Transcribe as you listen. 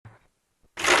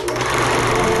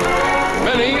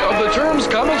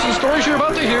stories you're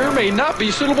about to hear may not be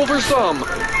suitable for some.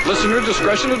 Listener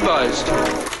discretion advised.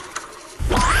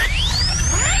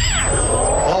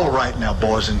 All right now,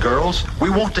 boys and girls, we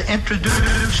want to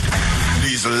introduce...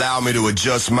 Please allow me to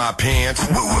adjust my pants.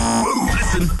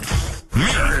 Listen,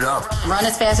 turn it up. Run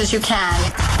as fast as you can.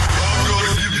 I'm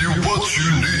gonna give you what you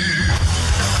need.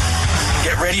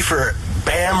 Get ready for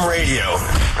BAM Radio.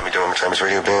 Let me do it one more time. It's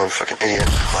Radio BAM, fucking idiot.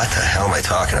 What the hell am I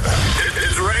talking about?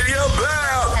 It's Radio BAM.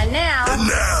 And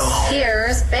now,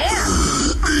 here's BAM.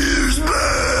 Here's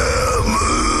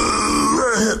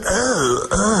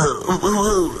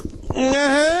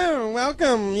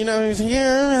Welcome. You know who's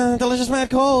here? Delicious Matt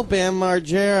Cole, Bam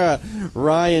Margera,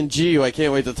 Ryan G, who I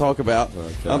can't wait to talk about.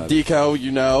 I'm Deco,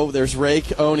 you know. There's Rake,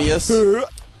 Onius.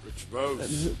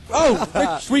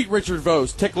 Sweet Richard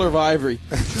Vose, Tickler of Ivory,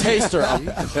 Taster,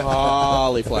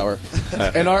 Cauliflower.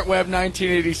 And ArtWeb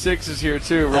 1986 is here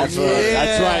too. Right? That's right.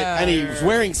 That's right. And he's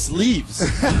wearing sleeves.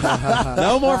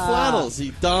 No more flannels.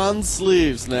 He dons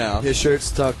sleeves now. His shirt's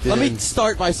tucked in. Let me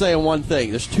start by saying one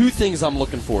thing. There's two things I'm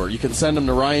looking for. You can send them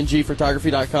to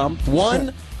RyanGphotography.com.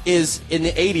 One is in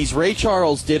the 80s, Ray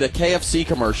Charles did a KFC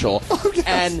commercial,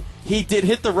 and he did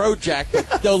Hit the Road Jack.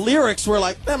 The lyrics were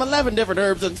like, them 11 different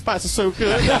herbs and spices so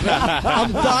good.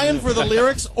 I'm dying for the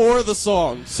lyrics or the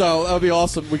song. So that would be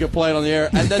awesome. We could play it on the air.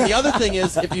 And then the other thing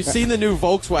is, if you've seen the new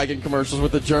Volkswagen commercials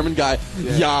with the German guy,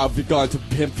 yeah, we're going to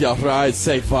pimp your ride,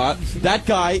 say what? That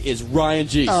guy is Ryan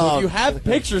G. So if you have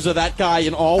pictures of that guy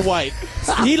in all white,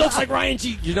 he looks like Ryan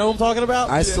G. You know what I'm talking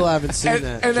about? I still haven't seen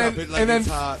that. And then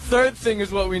third thing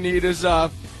is what we need is,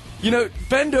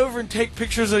 bend over and take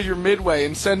pictures of your midway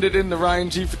and send it in to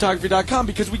RyanGphotography.com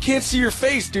because we can't see your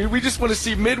face, dude. We just want to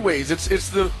see midways. It's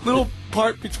the little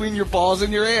part between your balls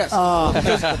and your ass.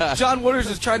 Because John Waters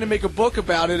is trying to make a book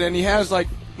about it, and he has like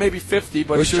maybe 50,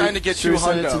 but he's trying to get you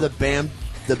send it to $100. the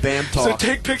BAM talk. So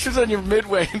take pictures on your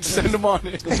midway and send them on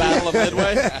it. The Battle of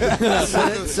Midway?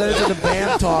 send it to the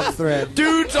BAM talk thread.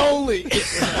 Dudes only.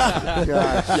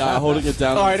 Yeah, holding it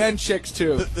down. All right, and chicks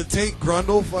too. The Tank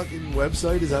Grundle fucking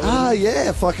website, is that what it is?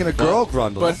 Yeah, fucking a girl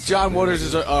Grundle. But John Waters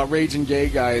is a raging gay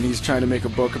guy, and he's trying to make a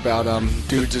book about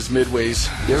dudes' midways.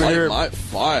 You ever hear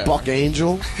fire. Buck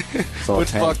Angel?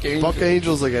 What's Buck Angel? Buck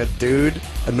Angel's like a dude,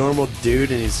 a normal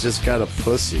dude, and he's just got a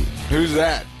pussy. Who's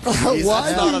that?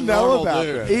 Why do you know about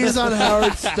dude. this? He's on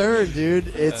Howard Stern, dude.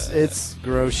 It's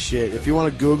gross shit. If you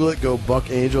want to Google it, go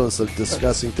Buck Angel. It's the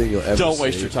disgusting thing you'll ever see. Don't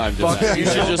waste your time doing that. You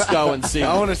should just go and see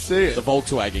I want to see it. the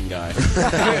Volkswagen guy.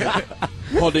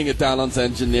 Holding it down on his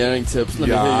engineering tips. Let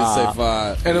me hear you say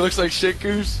fire. And it looks like shit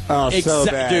goose. Oh, so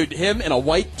bad. Dude, him in a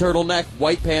white turtleneck,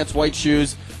 white pants, white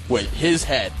shoes, with his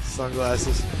head.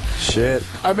 Sunglasses. Shit.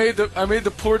 I made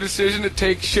the poor decision to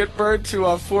take Shitbird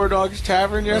to Four Dogs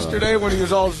Tavern yesterday when he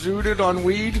was all zooted on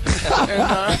weed,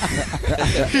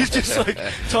 and he's just like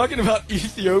talking about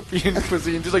Ethiopian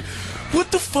cuisine. Just like,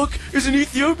 what the fuck is an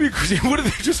Ethiopian cuisine? What do they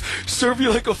just serve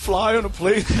you like a fly on a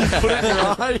plate and you put it in your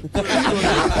eye?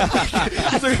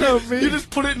 He's like, you just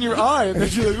put it in your eye and then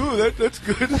you're like, ooh, that's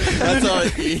good. That's all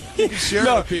he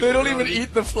No, they don't even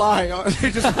eat the fly. They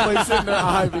just place it in their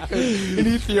eye because in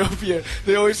Ethiopia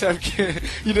they always have kids.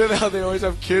 You know how they always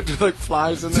have kids with like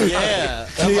flies in their eye? Yeah.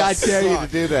 See, I dare you to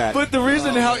do that. But the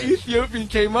reason how Ethiopian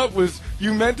came up was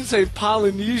you meant to say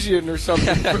Polynesian or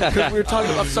something because we were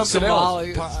talking about something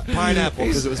else. Pineapple,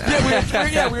 because it was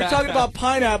We were talking about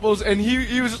pineapples, and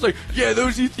he was just like, yeah,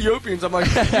 those Ethiopians. I'm like,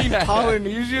 you mean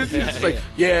Polynesians? He's just like,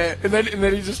 yeah, and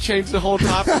then he just changed the whole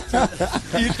topic to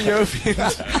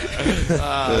Ethiopians.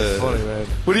 That's funny, man.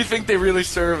 What do you think they really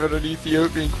serve at an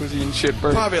Ethiopian cuisine,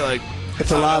 Shitbird? Probably like,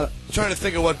 It's a lot of... trying to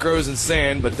think of what grows in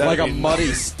sand, but Like a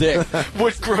muddy stick.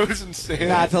 What grows in sand?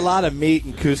 Nah, it's a lot of meat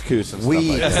and couscous and stuff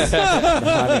Weed. like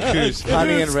that.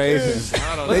 honey and raisins.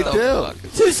 I don't They know. do.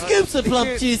 2 scoops of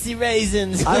plump, juicy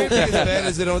raisins. I don't think as bad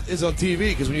as it is on TV,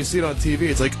 because when you see it on TV,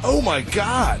 it's like, oh my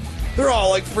god, they're all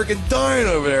like freaking dying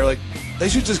over there. Like, they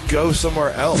should just go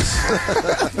somewhere else.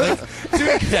 Like,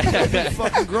 dude, they're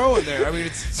fucking growing there. I mean,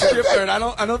 it's Shitbird,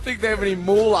 I don't think they have any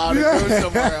moolah to go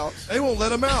somewhere else. they won't let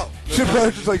them out.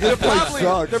 Shitbird's just like, this place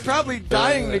sucks. They're probably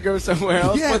dying to go somewhere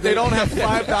else, Yeah, but they don't have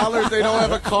 $5. They don't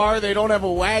have a car. They don't have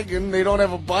a wagon. They don't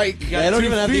have a bike. They don't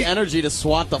even have the energy to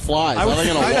swat the flies. How are they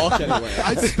going to walk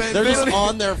anywhere? They're just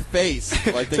on their face.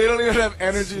 Like They don't even have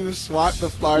energy to swat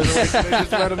the flies. They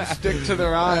just let them stick to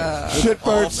their eye.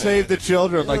 Shitbird saved the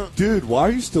children. Like, dude, why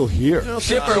are you still here?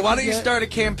 Shitbird, why don't you start a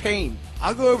campaign?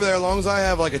 I'll go over there as long as I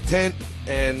have like a tent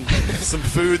and some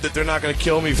food that they're not going to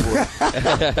kill me for. You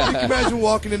can imagine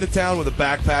walking into town with a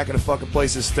backpack and a fucking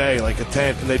place to stay, like a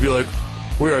tent, and they'd be like,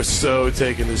 We are so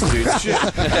taking this dude's shit.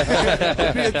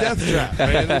 It'd be a death trap,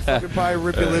 man. They'd fucking probably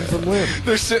rip you limb from limb.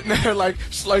 They're sitting there like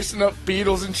slicing up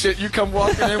beetles and shit. You come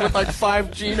walking in with like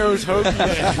 5 Geno's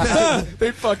hoagies.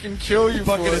 They'd fucking kill you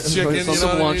Fucking for a it. chicken, you know Some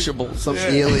what I mean? Lunchables. Some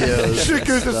Elios.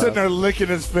 Chicker's just sitting there licking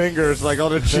his fingers like all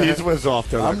the cheese was off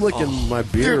there. I'm licking my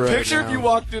beer Dude, right picture now. if you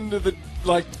walked into the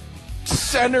like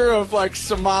center of like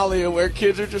Somalia where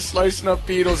kids are just slicing up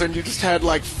beetles and you just had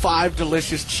like 5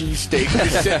 delicious cheesesteaks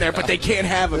just sitting there, but they can't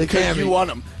have them because you want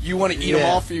them. You want to eat them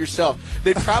all for yourself.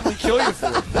 They'd probably kill you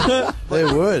for it. They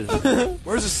would.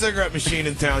 Where's a cigarette machine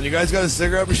in town? You guys got a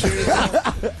cigarette machine in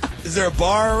town? Is there a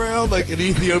bar around, like an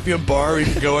Ethiopian bar where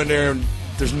you can go in there and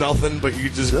there's nothing, but you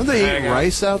just Don't they hang eat out?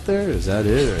 rice out there? Is that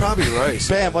it? or- Probably rice.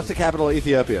 Bam, what's the capital of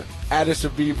Ethiopia? Addis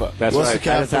Ababa, That's What's right. the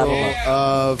capital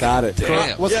of? Got it.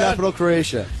 Damn. What's the capital of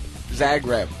Croatia?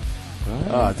 Zagreb.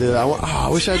 Oh, dude, I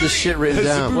wish I had this shit written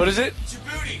down. What is it?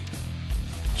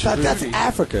 That's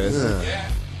Africa, isn't it?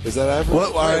 Is that Africa?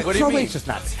 What? All right. What do you mean? Croatia's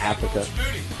not Africa.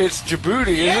 It's Djibouti,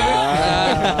 isn't it?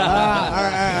 All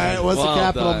right. What's Well the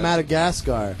capital done. of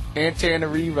Madagascar?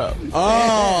 Antananarivo.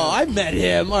 Oh, I met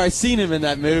him, or I seen him in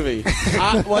that movie.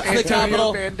 What's the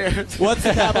capital? Banderas. What's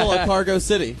the capital of Cargo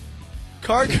City?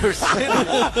 Cargo City.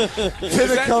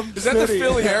 Is that the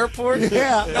Philly airport?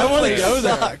 Yeah. I want to go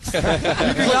there.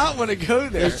 You do not want to go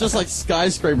there. There's just like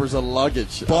skyscrapers and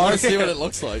luggage. I want to see what it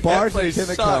looks like. Bars place and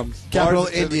sucks. Capital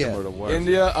Bars and India. Tinicum are the worst.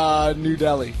 India, New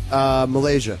Delhi.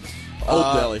 Malaysia.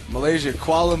 Old Delhi. Malaysia,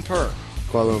 Kuala Lumpur.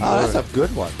 Kuala Lumpur. Oh, that's a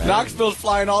good one, man. Knoxville's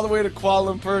flying all the way to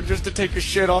Kuala Lumpur just to take a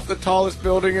shit off the tallest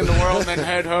building in the world and then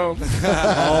head home.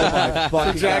 Oh, my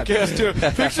fucking Jackass too.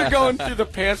 Picture going through the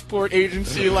passport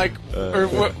agency, like, or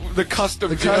what, the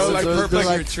customs, you know, customs, like, they're purpose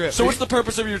like- your trip. So what's the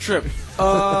purpose of your trip?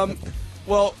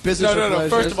 Well, Business or no. pleasure?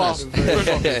 First of all,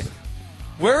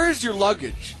 where is your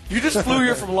luggage? You just flew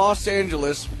here from Los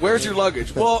Angeles. Where's your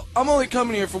luggage? Well, I'm only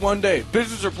coming here for one day.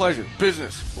 Business or pleasure?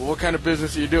 Business. Well, what kind of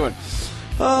business are you doing?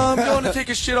 I'm going to take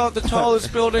a shit off the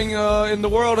tallest building in the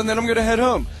world, and then I'm going to head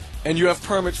home. And you have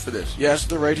permits for this? Yes,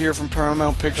 they're right here from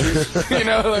Paramount Pictures. You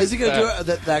know, like, Is he gonna do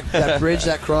it, that bridge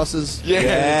that crosses?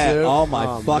 Yeah. too? Oh,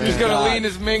 my fucking he's going to God. lean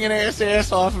his minging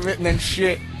ass off of it and then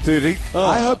shit. Dude,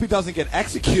 I hope he doesn't get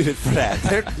executed for that.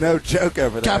 There's no joke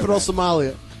over there. Capital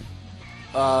man.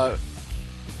 Somalia.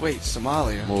 Wait,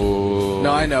 Somalia?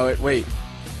 No, I know it. Wait.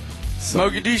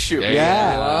 Mogadishu.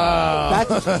 Yeah.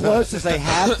 That's as close as they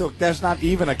have to. There's not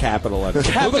even a capital of it.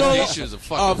 Capital Mogadishu's a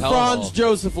fucking of Franz hellhole.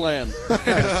 Joseph Land.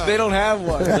 They don't have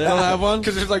one. They don't have one?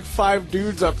 Because there's like 5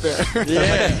 dudes up there.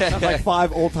 Yeah. Like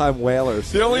 5 old-time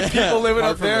whalers. The only people living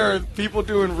up there are people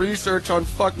doing research on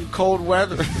fucking cold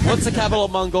weather. What's the capital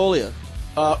of Mongolia?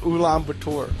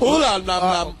 Ulaanbaatar.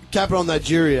 Ulaanbaatar. Capital Abuja.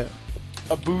 Nigeria.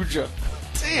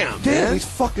 Damn, he's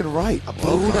fucking right.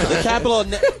 The capital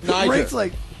of Niger. Rates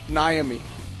like Niamey.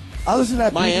 I listened to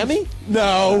that Miami?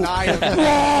 No.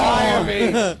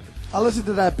 Niamey. I listen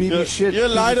to that BB shit. you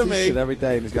lied to BBC me. shit every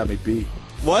day, and he's got me beat.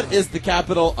 What is the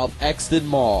capital of Exton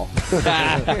Mall?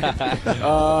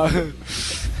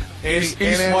 East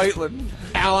Whiteland.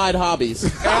 Allied Hobbies.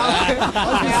 Allied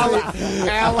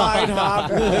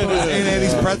Hobbies. St.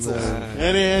 Annie's pretzels.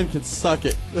 Ann can suck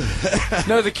it.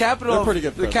 No, the capital. They're pretty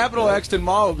good The presents, capital yeah. of Exton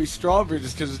Mall would be Strawberry,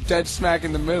 just because it's dead smack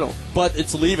in the middle. But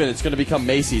it's leaving. It's going to become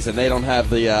Macy's, and they don't have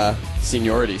the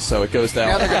seniority, so it goes down.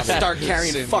 Now they're gonna start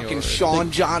carrying fucking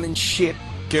Sean John and shit.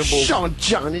 Gimbal. Sean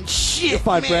John and shit. If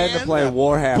I plan to play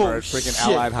Warhammer at Bullshit. freaking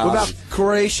Allied What about Hobbies.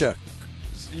 Croatia?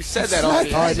 You said that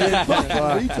already. Oh, I did.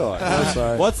 Retard. I'm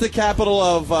sorry. What's the capital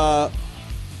of...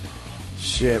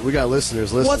 Shit, we got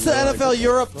listeners listening. what's the They're NFL like,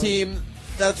 Europe team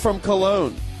that's from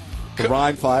Cologne? The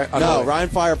Rhine Fire. No, Ryan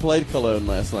Fire played Cologne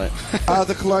last night.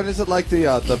 The Cologne, is it like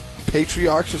the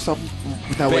Patriarchs or something?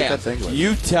 No, wait, that's English.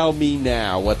 You tell me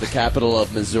now what the capital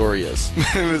of Missouri is.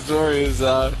 Missouri is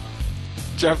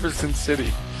Jefferson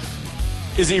City.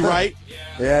 Is he right?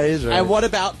 Yeah, he is right. And what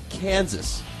about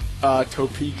Kansas?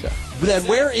 Topeka. Then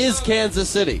where is Kansas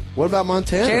City? What about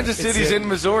Montana? Kansas City's in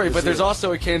Missouri, but there's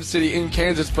also a Kansas City in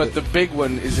Kansas, but the big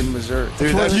one is in Missouri.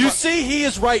 Dude, that's You see, he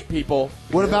is right, people.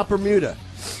 What about Bermuda?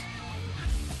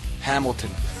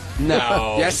 Hamilton.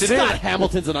 No. Yes, it Scott is.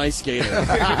 Hamilton's an ice skater.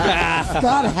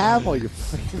 Scott Hamill, you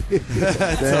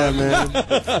Damn,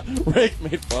 man. Rick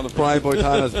made fun of him. Brian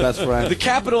Boitano's best friend. The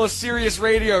capital of Sirius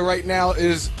Radio right now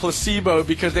is Placebo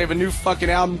because they have a new fucking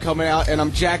album coming out, and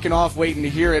I'm jacking off waiting to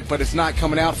hear it, but it's not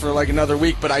coming out for like another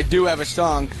week. But I do have a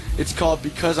song. It's called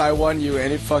Because I Won You,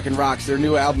 and it fucking rocks. Their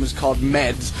new album is called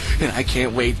Meds, and I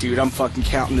can't wait, dude. I'm fucking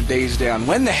counting the days down.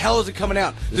 When the hell is it coming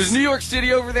out? Does New York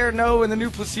City over there know when the new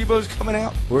Placebo's coming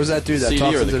out? Where's that dude that CD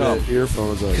talks or into the cum? the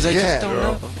earphones? Like, Because I Yeah. just don't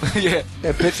know. Yeah.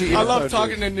 Yeah, pitchy I love earphone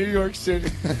talking dude. to New York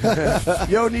City.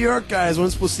 Yo, New York guys,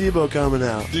 when's Placebo coming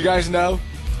out? Do you guys know?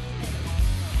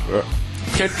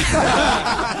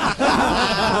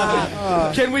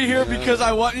 Can we hear Because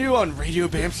I Want You on Radio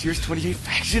Bam Sears 28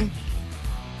 Faction?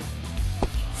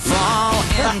 Fall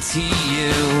into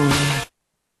you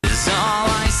is all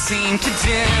I seem to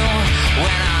do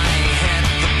when I hit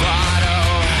the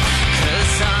bottle,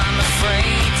 'cause I'm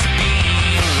afraid to be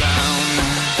alone.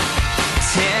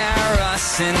 Tear us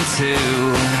in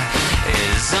two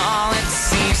is all it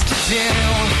seems to do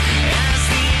as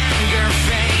the anger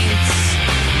fades.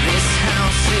 This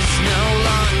house is no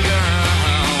longer a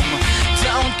home.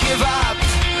 Don't give up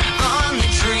on the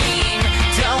dream.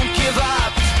 Don't give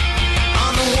up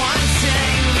on the one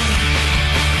thing.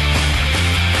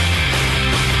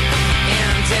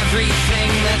 And everything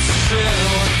that's true.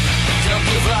 Don't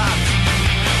give up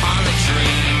on the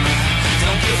dream.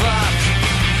 Don't give up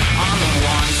on the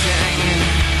one thing.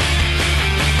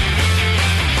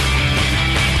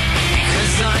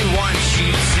 Because I want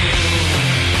you to.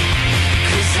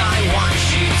 Because I want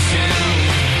you to.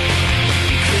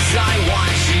 Because I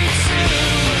want you to.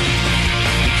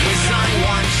 Because I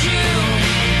want you.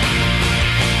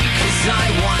 Because I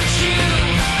want you.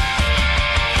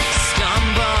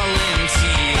 Stumble into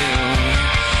you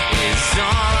is all I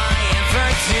ever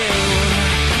do.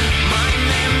 My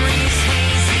memory's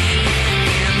hazy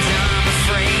and I'm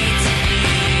afraid to be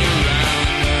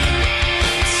alone.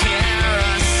 Tear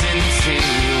us in two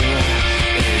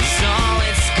is all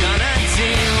it's gonna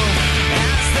do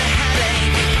as the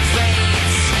headache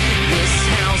fades. This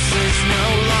house is no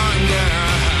longer a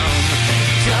home.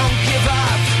 Don't give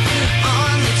up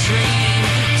on the dream.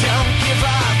 Don't give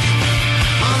up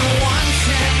on the one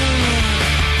thing.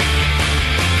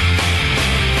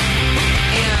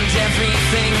 And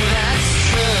everything that's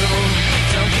true.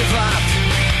 Don't give up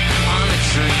on the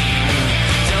dream.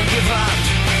 Don't give up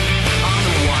on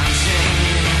the one thing.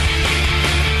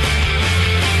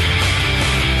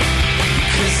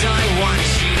 Because I want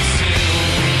you to.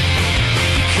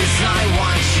 Because I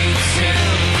want you to.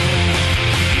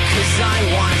 Because I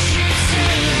want you to.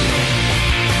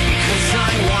 Because I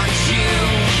want you.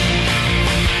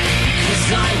 Because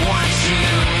I want you.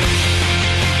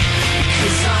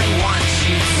 Because I want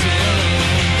you to.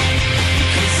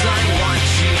 Because I want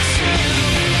you to.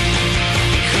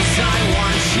 Because I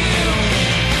want you.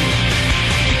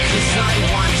 Because I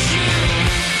want you.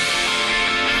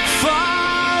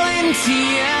 Fall into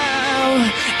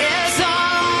you is all I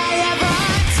ever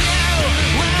do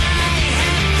when I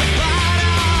hit the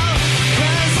bottle,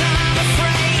 'cause I'm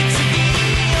afraid to be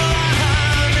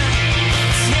alone.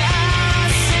 Tear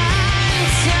us into,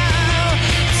 tear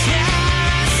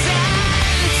us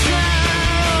into,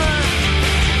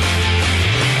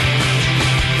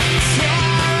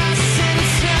 tear us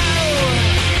into,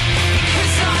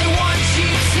 'cause I want you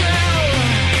to.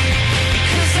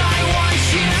 Because I want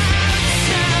you to.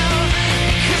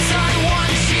 Because I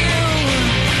want you.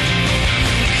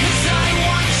 Because I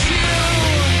want you.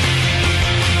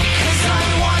 Because I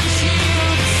want you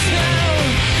to.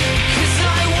 Because I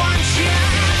want you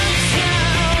to.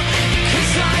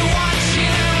 Because I want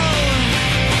you.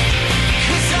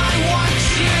 Because I want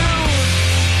you.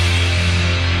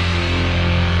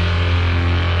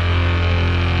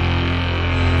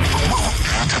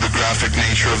 To the graphic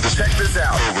nature of this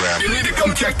program. You need to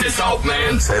come check this out,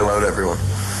 man. Say hello to everyone.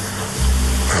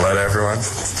 Hello to everyone.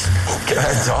 Go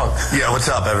ahead, talk. Yeah, what's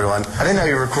up, everyone? I didn't know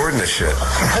you were recording this shit. I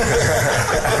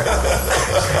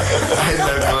had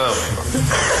no clue.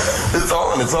 It's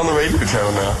on. It's on the radio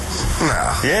channel now.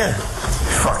 No. Yeah.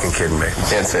 You're fucking kidding me.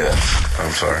 Can't say that.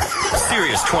 I'm sorry.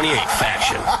 Sirius 28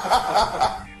 Faction.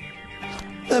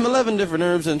 Them 11 different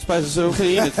herbs and spices so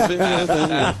clean. It's dying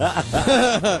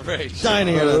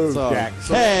to hear that song.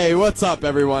 Hey, what's up,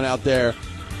 everyone out there?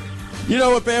 You know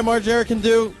what Bam Margera can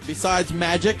do besides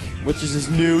magic, which is his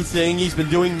new thing. He's been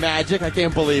doing magic. I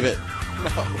can't believe it.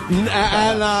 No.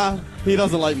 And he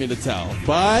doesn't like me to tell,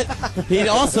 but he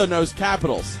also knows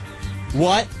capitals.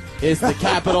 What is the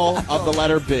capital of the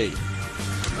letter B?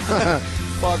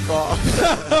 Fuck off.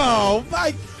 Oh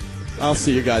my! I'll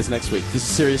see you guys next week. This is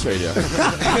Sirius Radio.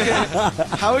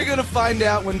 How are we gonna find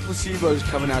out when Placebo's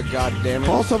coming out? God damn it!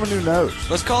 Call someone who knows.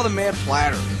 Let's call the man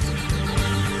Platter.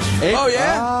 Hey, oh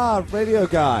yeah. Ah, radio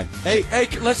guy. Hey,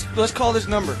 let's call this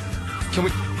number. Can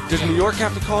we? Does New York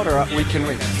have to call it, or can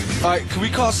we? All right, can we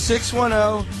call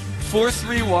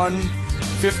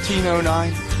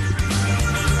 610-431-1509?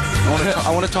 I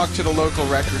want to talk to the local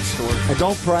record store. And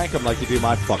don't prank him like you do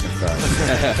my fucking phone.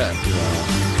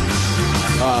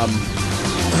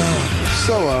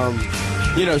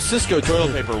 You know, Cisco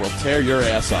toilet paper will tear your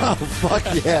ass up. Oh, fuck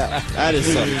yeah. That is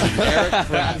some generic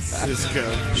crap.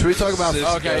 Cisco. Should we talk about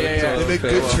Okay, yeah. They make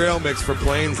good trail mix for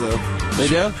planes, though. They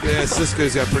do? Yeah,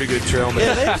 Cisco's got pretty good trail mix.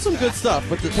 Yeah, they have some good stuff,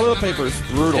 but the toilet paper is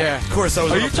brutal. Yeah. Of course, I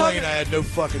was Are on you a plane. talking- I had no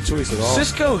fucking choice at all.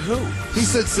 Cisco who? He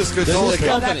said Cisco This toilet is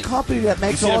paper. company. That company that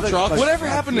makes You see all them the... trucks? Whatever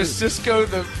happened to Cisco,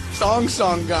 the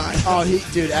song guy? Oh,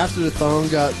 dude, after the thong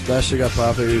that shit got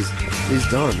popular, he's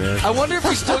done, man. I wonder if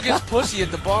he still gets pussy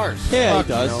at the bars. Yeah, Fuck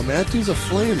he does. No, man, that dude's a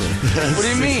flamer. What do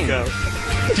you mean?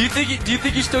 Do you think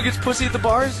he still gets pussy at the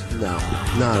bars? No,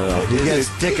 not at all. He gets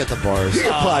dick at the bars. You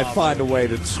could probably find a way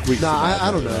to squeak. Nah,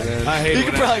 I don't know, man. I hate He when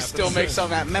could that probably happens. still make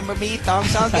something out. Remember me, thong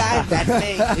song guy? That's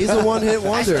me. He's a one-hit I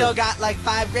wonder. still got like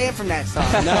 $5,000 from that song.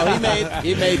 No,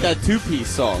 he made that two-piece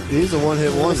song. He's a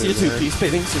one-hit wonder. See a man. two-piece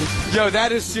fitting. Yo,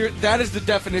 that is the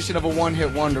definition of a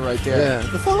one-hit wonder right there. Yeah.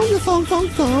 The thong.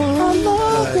 I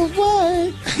love the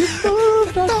way you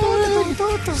move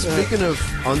that thing. Speaking of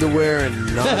underwear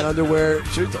and non-underwear,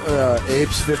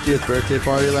 Abe's 50th birthday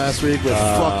party last week with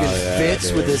fucking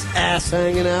Fitz with his ass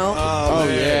hanging out. Oh,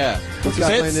 yeah. Let's go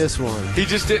Fitz? play this one. He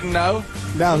just didn't know.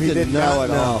 No, he didn't know at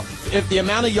all. If the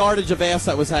amount of yardage of ass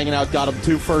that was hanging out got him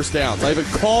 2 first downs, I even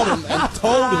called him and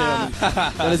told him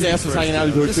that his ass was hanging out.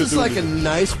 This is like a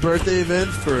nice birthday event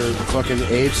for fucking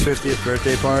Abe's 50th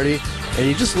birthday party, and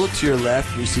you just look to your left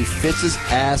and you see Fitz's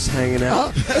ass hanging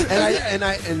out. and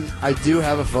I do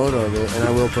have a photo of it, and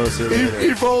I will post it later.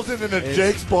 He rolls in a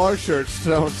Jake's Bar shirt,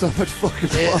 showing so much fucking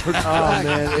fun. Oh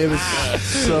man, it was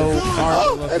so hard.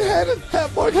 Oh,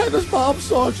 and Hannah's mom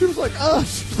saw it. She was like, "Oh,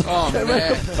 Oh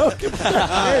man.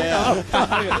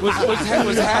 Was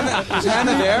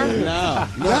Hannah there? No.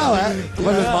 no!"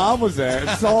 But his mom was there.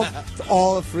 It's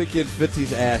all freaking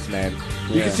Fitzy's ass, man.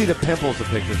 You can see the pimples in the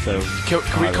picture. So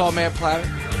Can we call Matt Platter?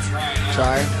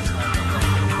 try.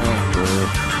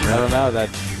 I don't know that.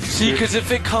 See, because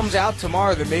if it comes out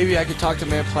tomorrow, then maybe I could talk to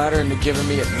Matt Platter into giving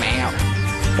me it now.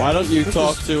 Why don't you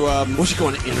talk to... Why don't you go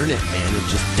on the internet, man, and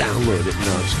just download it?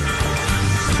 No, I'm just kidding.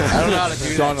 I don't know how to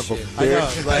do Son that of a shit. I know.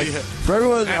 bitch. Like, for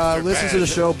everyone listens to the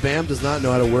show, Bam does not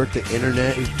know how to work the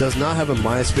internet. He does not have a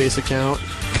MySpace account.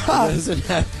 He doesn't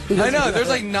have, I know, there's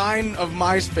like 9 of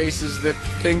MySpaces that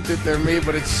think that they're me,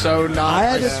 but it's so not. I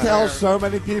had to I tell swear. so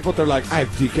many people. They're like, "I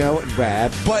have Dico and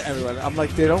Brad," but everyone, I'm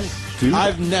like, they don't do.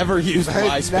 I've never used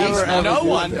I've MySpace. never ever No used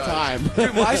one it. does.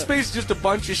 Dude, MySpace is just a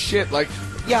bunch of shit. Like,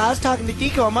 yeah, I was talking to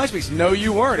Geeko on MySpace. No,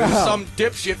 you weren't. It was No. some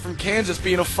dipshit from Kansas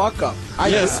being a fuck up.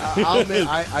 I'll admit,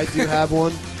 I do have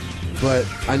one, but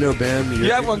I know Bam.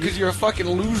 You have one because you're a fucking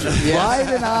loser. Ryan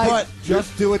and I But-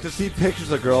 just do it to see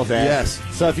pictures of girls' ass.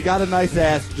 Yes. So if you got a nice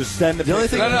ass, just send the only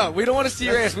picture. thing- No, we don't want to see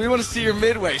your ass. We want to see your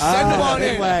midway. Send them on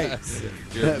in. Midway.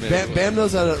 Bam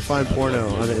knows how to find porno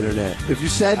on the internet. If you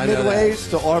send I know midways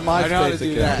to our I know how to MySpace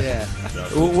do account. that.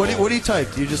 Yeah. What do you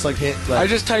type? Do you just like hit? I Like,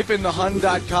 just type in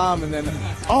thehun.com and then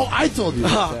oh, I told you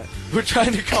about that. we're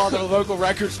trying to call the local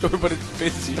record store, but it's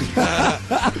busy.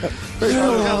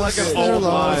 Like an old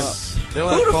line. They Who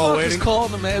let the call fuck waiting. is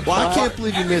calling the man? Well, I can't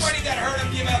believe you missed. that heard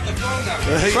him give out the phone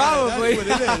number. Probably.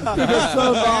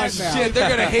 So bad now. Shit, they're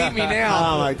gonna hate me Oh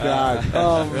now. my God.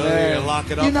 Oh Really? man. Lock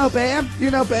it up. You know Bam?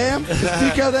 You know Bam? Is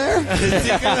Dico there?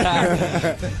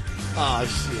 Oh,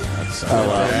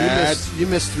 shit. You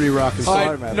missed 3 Rock and All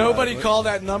Star. right, man. nobody call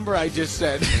that number I just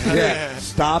said. Yeah.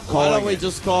 Stop Why don't calling. we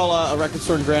just call a record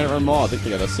store in Granite Run Mall? I think they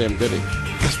got a Sam Goody.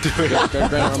 Let's do it.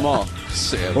 Granite Run Mall.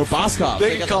 Sam. Or Boskov.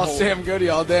 They can got call the whole- Sam Goody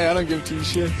all day. I don't give 2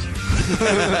 shits.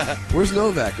 Where's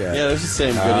Novak at? Yeah, there's a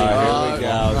Sam Goody. Here we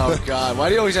go. Oh God, why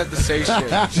do you always have to say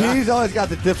shit? G's always got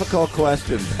the difficult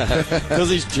questions. Because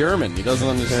he's German. He doesn't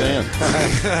understand.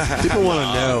 People want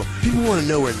to know. People want to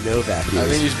know where Novak is. I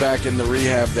think he's back in the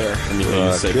rehab there.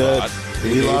 Good.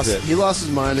 he lost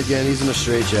his mind again. He's in a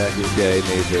straitjacket. Yeah,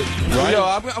 he needs it. Yo,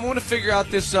 I want to figure out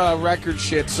this record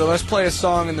shit, so let's play a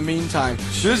song in the meantime.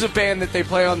 This is a band that they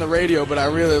play on the radio, but I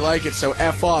really like it, so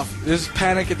F off. This is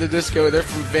Panic at the Disco. They're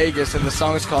from Vegas, and the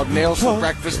song is called Nails for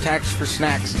Breakfast, Tax for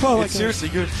Snacks. It's seriously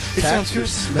good. It sounds good.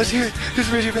 Let's hear it. This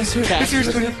is Radio Best. It's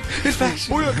seriously good. It's facts.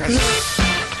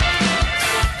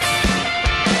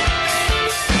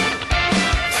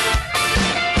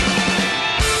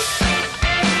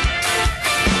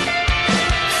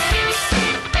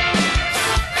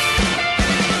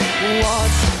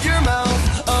 Watch your mouth,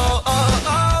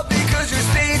 because your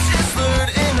speech is slurred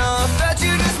enough that you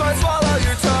just might swallow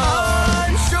your tongue.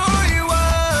 I'm sure you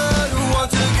would want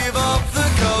to give up the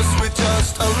ghost with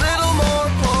just a little more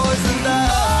poison.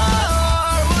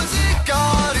 That was it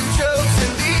God who chokes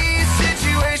in these situations.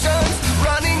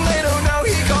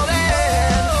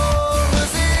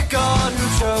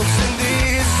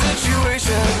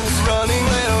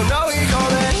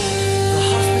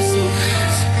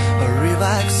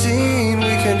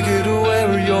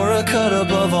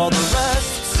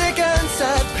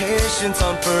 patients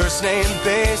on first name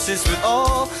basis with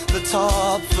all the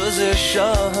top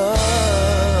physicians.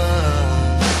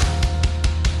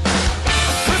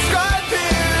 Prescribe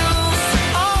pills,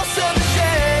 all send the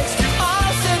shakes, you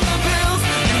all send the pills.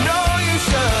 You know you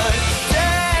should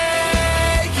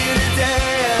take it a day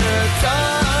at a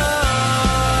time.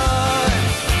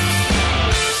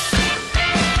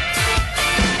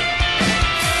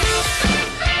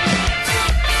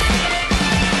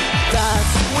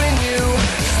 That's when you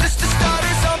sister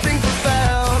started something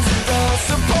profound. The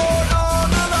support on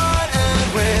the line,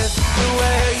 and with the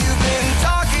way you've been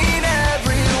talking,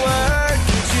 every word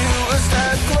gets you a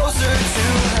step closer to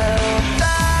hell.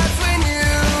 That's when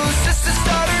you sister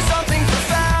started something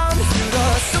profound. The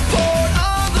support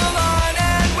on the line,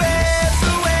 and with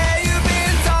the way you've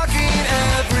been talking,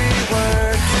 every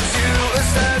word gets you a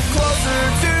step closer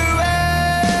to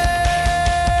hell.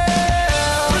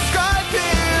 Prescribe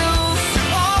pills to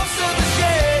offset the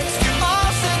shakes, to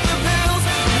offset the pills.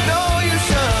 You know you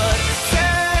should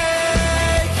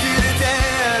take it a day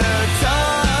at a time.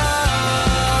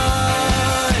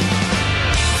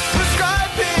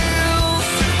 Prescribe pills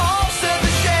to offset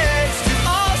the shakes, to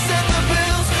offset the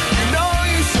pills. You know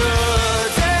you should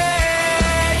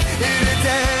take it a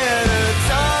day at a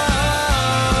time.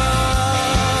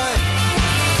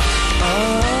 I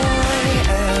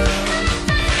am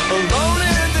alone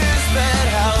in this bad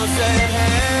house at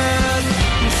hand.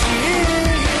 She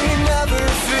never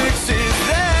fixes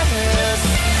this,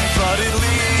 but at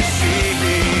least she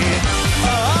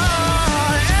I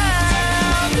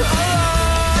am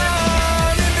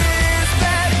alone in this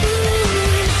bad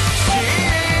house. She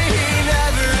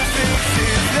never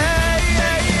fixes that,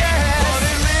 but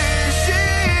at least she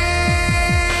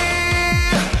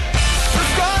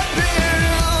prescribe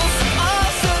pills,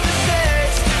 also the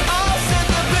shakes, also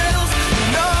the pills. You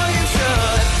know you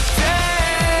should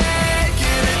take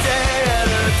it a day at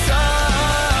a time.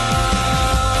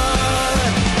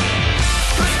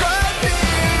 Prescribe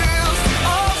pills,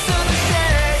 also the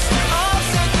shakes,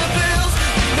 also the pills.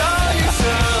 You know you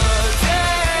should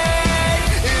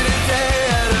take it a day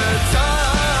at a time.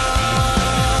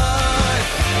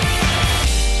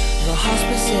 The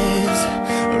hospice is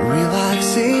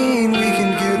relaxing. We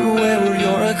can get away where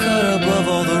you're a cut above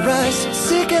all the rest.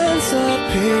 Sick and sad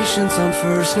patients on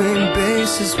first name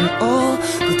basis with all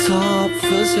the top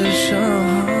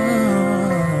physicians.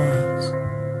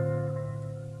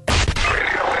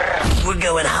 We're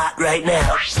going hot right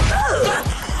now.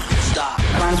 Stop.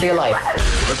 Run for your life.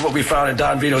 Look what we found in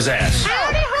Don Vito's ass.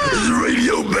 This is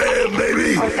Radio Bam,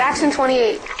 baby. On Faction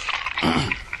 28.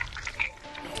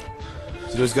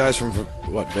 So those guys from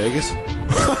what, Vegas?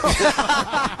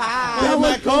 Yeah,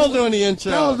 Matt Cole doing the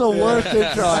intro. That was the worst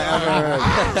intro I ever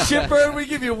heard. Shitbird, we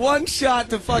give you one shot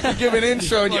to fucking give an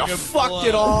intro, and you fucked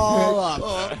it all up.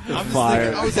 I'm just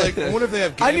Fired. thinking, I was like, I wonder if they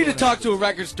have. I need to talk to a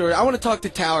record store. I want to talk to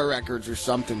Tower Records or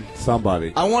something.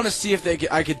 Somebody. I want to see if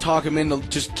I could talk them into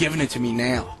just giving it to me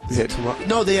now.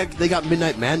 No, they got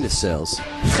Midnight Madness sales.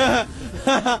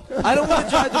 I don't want to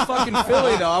drive to fucking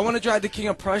Philly, though. I want to drive to King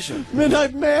of Prussia.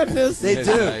 Midnight Madness. They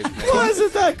do. Why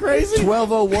isn't that crazy?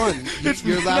 12:01.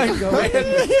 You're allowed to go in.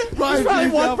 There's probably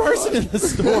one person in the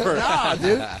store. Nah,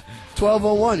 dude.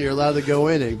 12:01. You're allowed to go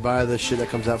in and buy the shit that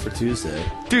comes out for Tuesday.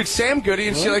 Dude, Sam Goody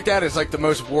and shit like that is like the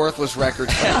most worthless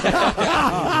record store.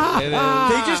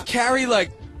 They just carry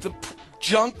like the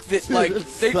junk that like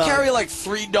they carry like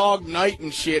Three Dog Night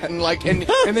and shit and like and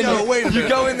then No, wait a you minute.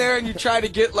 go in there and you try to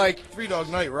get like Three Dog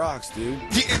Night rocks, dude.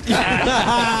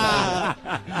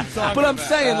 but I'm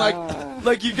saying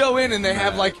like you go in and they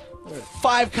have like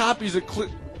 5 copies of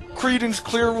Creedence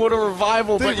Clearwater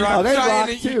Revival, but you're rock. They trying rock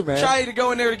to, too, man. try to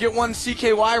go in there to get one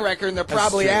CKY record and they're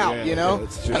probably true, out, yeah, you know? yeah,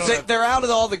 that's true. I'd say they're out of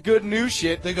all the good new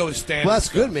shit. They go with standard. Well, that's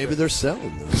good. Maybe they're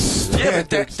selling them. Yeah,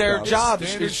 but their job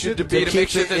Standard should shit. be to Keep make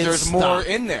sure it that in there's stock. more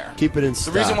in there. Keep it in The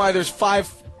stock. reason why there's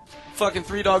 5 fucking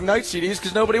Three Dog Night CDs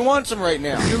because nobody wants them right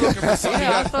now. You're looking for something.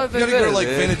 Yeah, I you thought gotta they go to did. like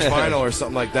vintage vinyl or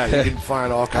something like that. You can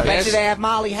find all kinds. Bet of you they have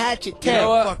Molly Hatchet, too. You know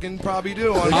what? Fucking probably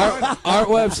do. On Art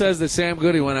Web says that Sam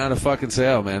Goody went out of fucking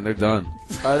sale, man. They're done.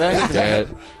 Are they?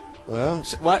 Dead. Well,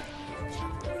 What?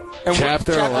 And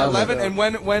Chapter 11. And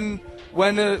when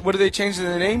what do they change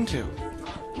their name to?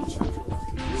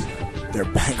 They're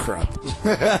bankrupt.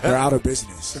 They're out of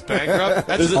business. bankrupt.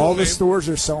 That's All the stores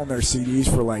are selling their CDs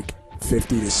for like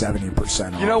 50 to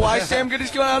 70% off. You know why Sam Goody's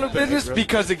going out of business?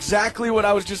 Because exactly what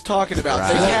I was just talking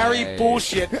about. They carry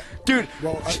bullshit. Dude,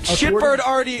 Well, Shitbird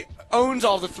already owns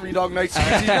all the Three Dog Night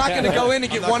CDs. He's not going to go in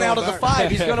and get one out of the 5.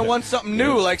 He's going to want something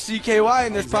new like CKY,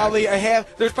 and there's probably a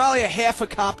half a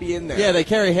copy in there. Yeah, they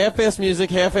carry half-assed music,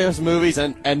 half-assed movies,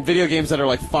 and video games that are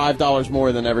like $5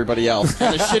 more than everybody else.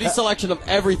 And a shitty selection of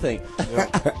everything.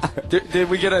 Did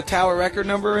we get a Tower record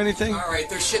number or anything? All right,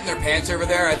 they're shitting their pants over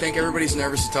there. I think everybody's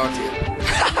nervous to talk to you.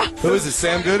 Who is it,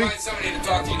 Sam Goody? Find somebody to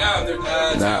talk to you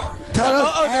now.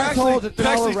 Tower. They're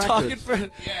actually Records. talking for...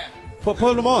 Yeah. Put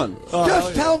them on.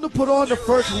 Just tell him to put on the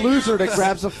first loser that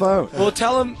grabs the phone. Well,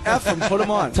 tell him, F him, put him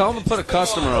on. Tell them to put a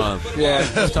customer on. Yeah,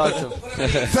 just talk to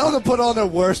him. Tell him to put on the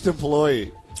worst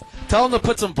employee. Tell them to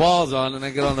put some balls on and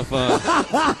then get on the phone.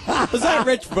 Was that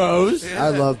Rich Bose? I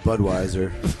love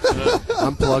Budweiser.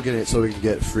 I'm plugging it so we can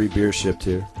get free beer shipped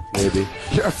here. Maybe.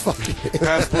 You're a fucking...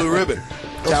 Pass Blue Ribbon.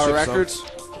 Tower Records.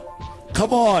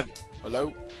 Come on.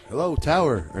 Hello? Hello,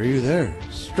 Tower. Are you there?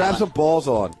 Strap some balls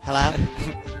on. Hello?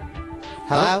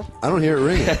 Hello? I don't hear it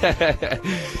ringing.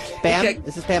 Bam?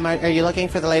 This is Bam. Are you looking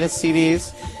for the latest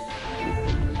CDs?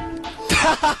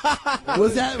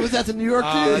 Was that the New York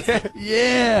dude?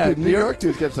 Yeah. Dude, New York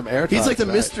dude's getting some airtime. He's like the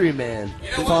back. mystery man.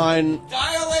 You know Fine. what?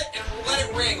 Dial it and let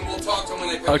it ring, and we'll talk to them when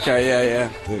they pick up. Okay, yeah.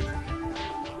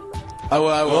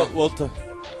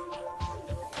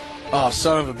 Oh,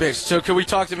 son of a bitch. So can we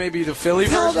talk to maybe the Philly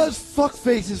Tell version? those fuck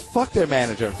faces fuck their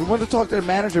manager. If we want to talk to their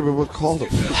manager, we would call them.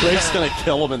 Greg's gonna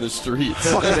kill him in the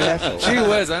streets. Fucking asshole. Gee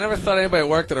whiz, I never thought anybody who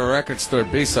worked at a record store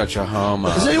would be such a homo.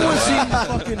 Has anyone seen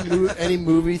fucking any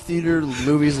movie theater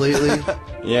movies lately?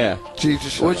 Yeah.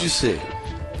 Jesus. What'd you see?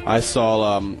 I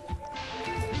saw,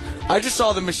 I just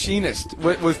saw The Machinist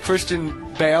with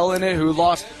Christian Bale in it, who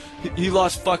lost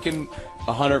fucking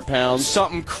 100 pounds.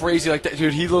 something crazy like that.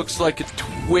 Dude, he looks like a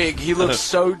twig. He looks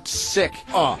so sick.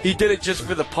 Oh. He did it just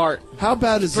for the part. How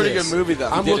bad is Pretty this? good movie, though.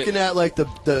 He I'm did looking it. at like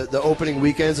the opening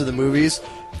weekends of the movies.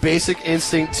 Basic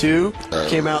Instinct 2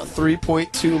 came out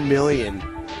 3.2 million.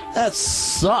 That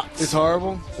sucks. It's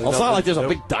horrible. Well, it's not like there's a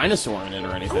big dinosaur in it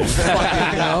or anything.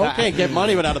 No. Can't get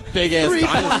money without a big-ass 3.2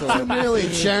 dinosaur.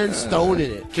 million. Sharon Stone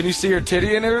in it. Can you see her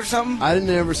titty in it or something? I didn't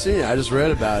ever see it. I just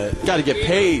read about it. Gotta get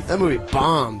paid. That movie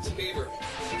bombed.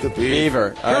 The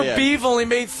Beaver. Her Beav only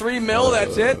made $3 million.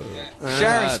 That's it.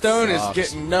 Sharon that Stone sucks.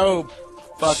 is getting no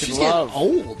fucking She's love.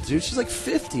 getting old, dude. She's like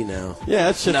 50 now. Yeah,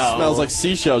 that shit smells like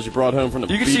seashells you brought home from the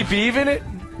You can beach. see Beav in it?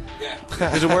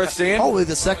 Is it worth seeing? Oh, wait,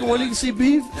 the second one you can see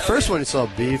beef? The first one you saw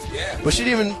beef. But she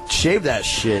didn't even shave that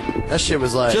shit. That shit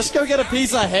was like... Just go get a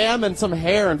piece of ham and some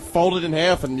hair and fold it in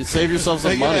half and you save yourself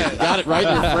some money. You got it right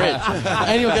in your fridge.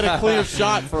 And you'll get a clear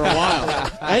shot for a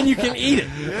while. And you can eat it.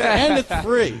 And it's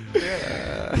free.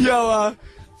 Yo,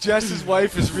 Jess's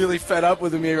wife is really fed up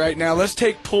with me right now. Let's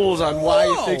take pulls on why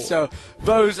you think so.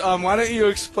 Bose, why don't you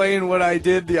explain what I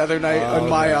did the other night on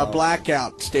my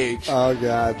blackout stage? Oh,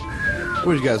 God.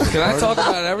 What you guys? Can I talk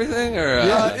about everything? Or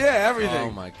yeah, everything.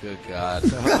 Oh my good God!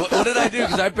 What did I do?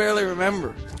 Because I barely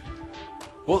remember.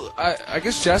 Well, I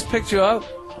guess Jess picked you up,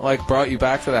 like brought you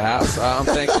back to the house. I'm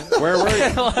thinking, where were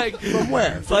you? Like from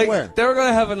where? From like where? they were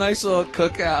gonna have a nice little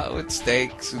cookout with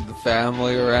steaks and the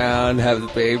family around, have the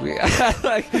baby.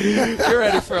 Like you're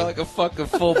ready for like a fucking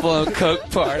full blown coke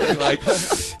party. Like,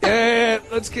 yeah,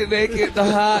 let's get naked in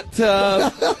the hot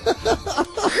tub.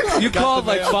 You called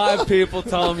like 5 people,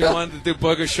 telling them you wanted to do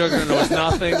booger sugar, and there was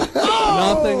nothing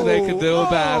they could do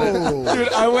about it. Dude,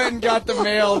 I went and got the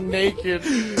mail naked,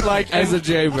 like As a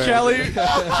jaybird. Kelly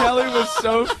was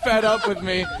so fed up with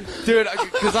me, dude,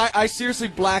 because I seriously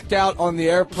blacked out on the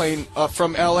airplane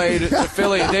from L.A. to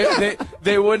Philly.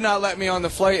 They would not let me on the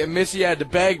flight, and Missy had to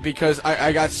beg because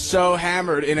I got so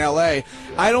hammered in L.A.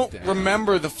 I don't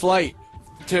remember the flight.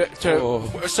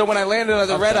 So when I landed on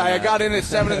the red eye, I got in at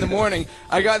 7 in the morning.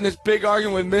 I got in this big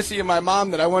argument with Missy and my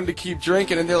mom that I wanted to keep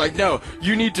drinking, and they're like, "No,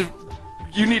 you need to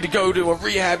go to a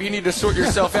rehab. You need to sort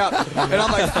yourself out." And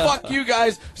I'm like, "Fuck you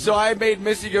guys." So I made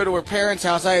Missy go to her parents'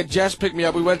 house. I had Jess pick me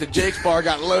up. We went to Jake's bar,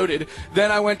 got loaded. Then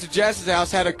I went to Jess's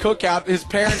house, had a cookout. His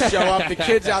parents show up. The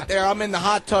kids out there. I'm in the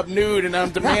hot tub nude, and I'm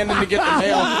demanding to get the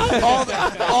mail.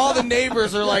 All the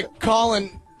neighbors are like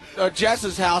calling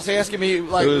Jess's house, asking me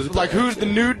like who's the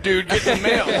nude dude getting the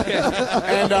mail,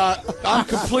 and I'm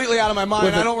completely out of my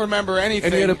mind. I don't remember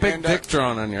anything. And you had a big dick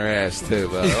drawn on your ass too,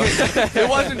 by the way. It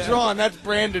wasn't drawn. That's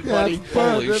branded, buddy.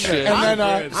 Holy shit! And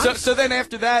then so then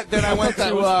after that, then I went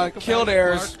to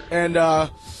Kildare's, and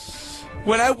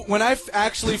When I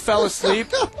actually fell asleep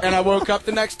and I woke up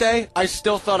the next day, I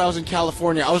still thought I was in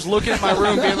California. I was looking at my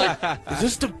room being like, is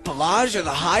this the Bellagio or the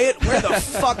Hyatt? Where the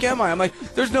fuck am I? I'm like,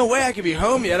 there's no way I could be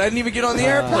home yet. I didn't even get on the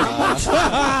airplane.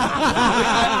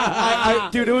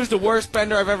 Dude, it was the worst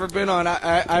bender I've ever been on.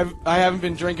 I haven't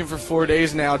been drinking for 4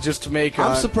 days now just to make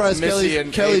I'm surprised Missy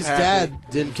and Kelly's Abe happy.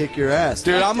 dad didn't kick your ass.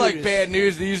 Dude, I'm like bad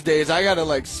news these days. I gotta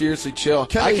like seriously chill.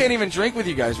 I can't even drink with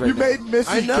you guys right now. You made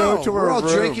Missy go to her We're all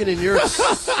room. drinking and you're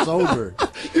sober.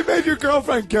 You made your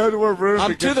girlfriend go to her room.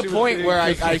 I'm to the point where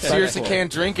I seriously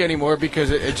can't drink anymore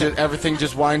because it just everything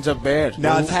just winds up bad.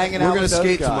 Now it's hanging out. We're gonna with those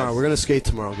skate guys. tomorrow. We're gonna skate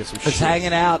tomorrow. Get some shit. It's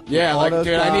hanging out. Yeah, all like those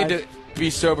dude, I need guys. to be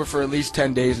sober for at least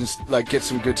 10 days and like get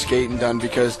some good skating done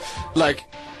because like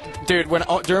dude, when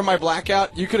during my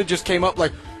blackout, you could have just came up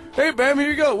like, "Hey, Bam, here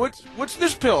you go. What's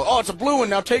this pill? Oh, it's a blue one.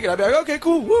 Now take it." I'd be like, "Okay,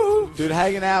 cool. Woo." Dude,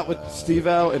 hanging out with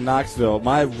Steve-O in Knoxville,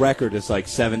 my record is like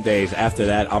 7 days. After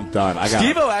that, I'm done. I got.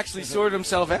 Steve-O actually sorted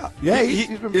himself out. Yeah,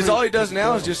 all he does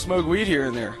now is just smoke weed here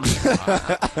and there.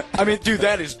 I mean, dude,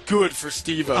 that is good for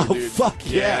Steve-O, Oh, dude. fuck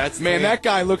yeah. Man, that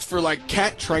guy looks for like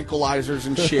cat tranquilizers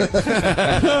and shit.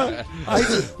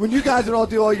 When you guys would all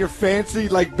do all your fancy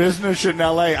like business shit in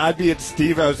L.A., I'd be at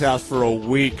Steve-O's house for a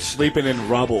week, sleeping in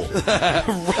rubble.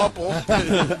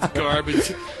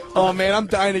 Garbage. Oh man, I'm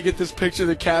dying to get this picture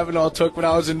that Kavanaugh took when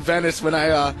I was in Venice when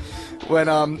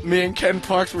me and Ken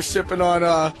Parks were sipping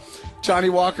on Johnny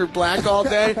Walker Black all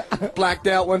day. Blacked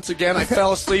out once again. I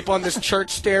fell asleep on this church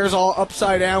stairs all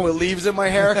upside down with leaves in my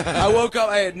hair. I woke up,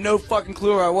 I had no fucking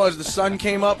clue where I was. The sun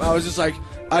came up. I was just like,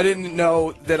 I didn't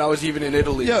know that I was even in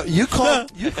Italy. Yo, you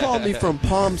called me from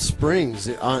Palm Springs.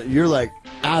 You're like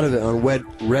out of it on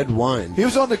red wine. He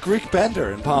was on the Greek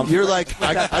Bender in Palm Springs. You're like,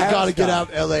 I gotta get out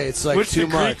of L.A. It's like What's too the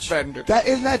Greek much. Bender?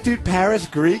 Isn't that dude Paris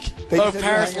Greek?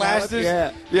 Paris Lastis?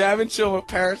 Yeah. Yeah, I've been chilling with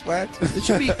Paris Lastis. It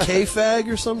should be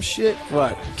K-Fag or some shit.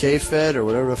 What? K-Fed or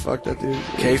whatever the fuck that dude is.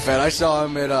 K-Fed. I saw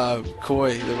him at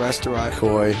Koi, the restaurant.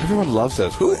 Koi. Everyone loves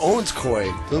those. Who owns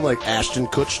Koi? Doesn't like Ashton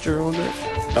Kutcher own it?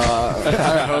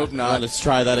 I hope not. Let's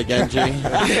try that again, G.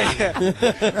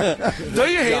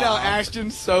 Don't you hate how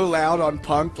Ashton's so loud on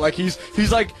Punk'd? Like he's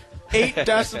like 8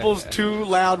 decibels too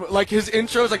loud. Like his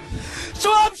intro's like,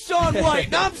 "So I'm Shaun White,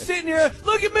 and I'm sitting here.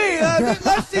 Look at me.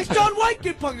 Let's see Shaun White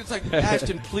get punked." It's like,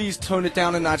 Ashton, please tone it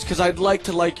down a notch, because I'd like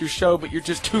to like your show, but you're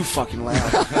just too fucking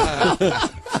loud.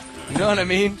 You know what I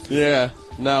mean? Yeah.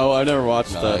 No, I never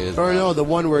watched that. Or no, the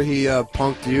one where he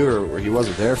punked you, or where he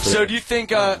wasn't there for. So do you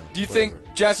think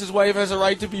Jess's wife has a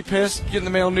right to be pissed, getting the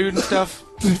male nude and stuff?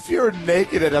 If you're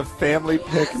naked at a family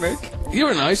picnic, You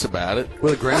were nice about it.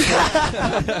 With a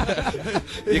grandpa?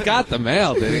 You got the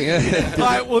mail, didn't you? All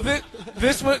right, well,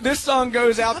 this song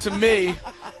goes out to me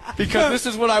because this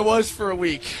is what I was for a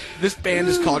week. This band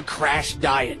is called Crash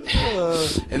Diet,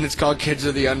 and it's called Kids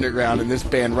of the Underground, and this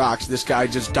band rocks. This guy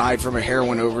just died from a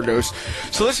heroin overdose.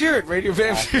 So let's hear it. Radio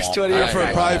Vampires 28.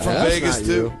 Probably from Vegas,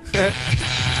 too. They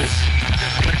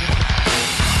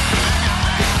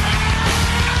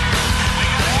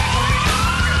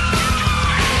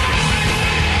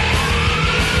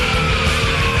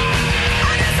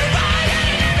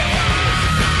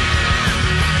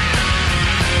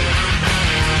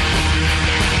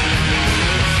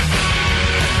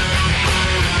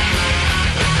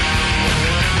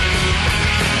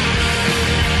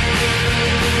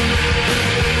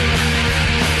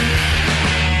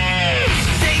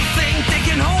think they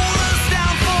can hold us.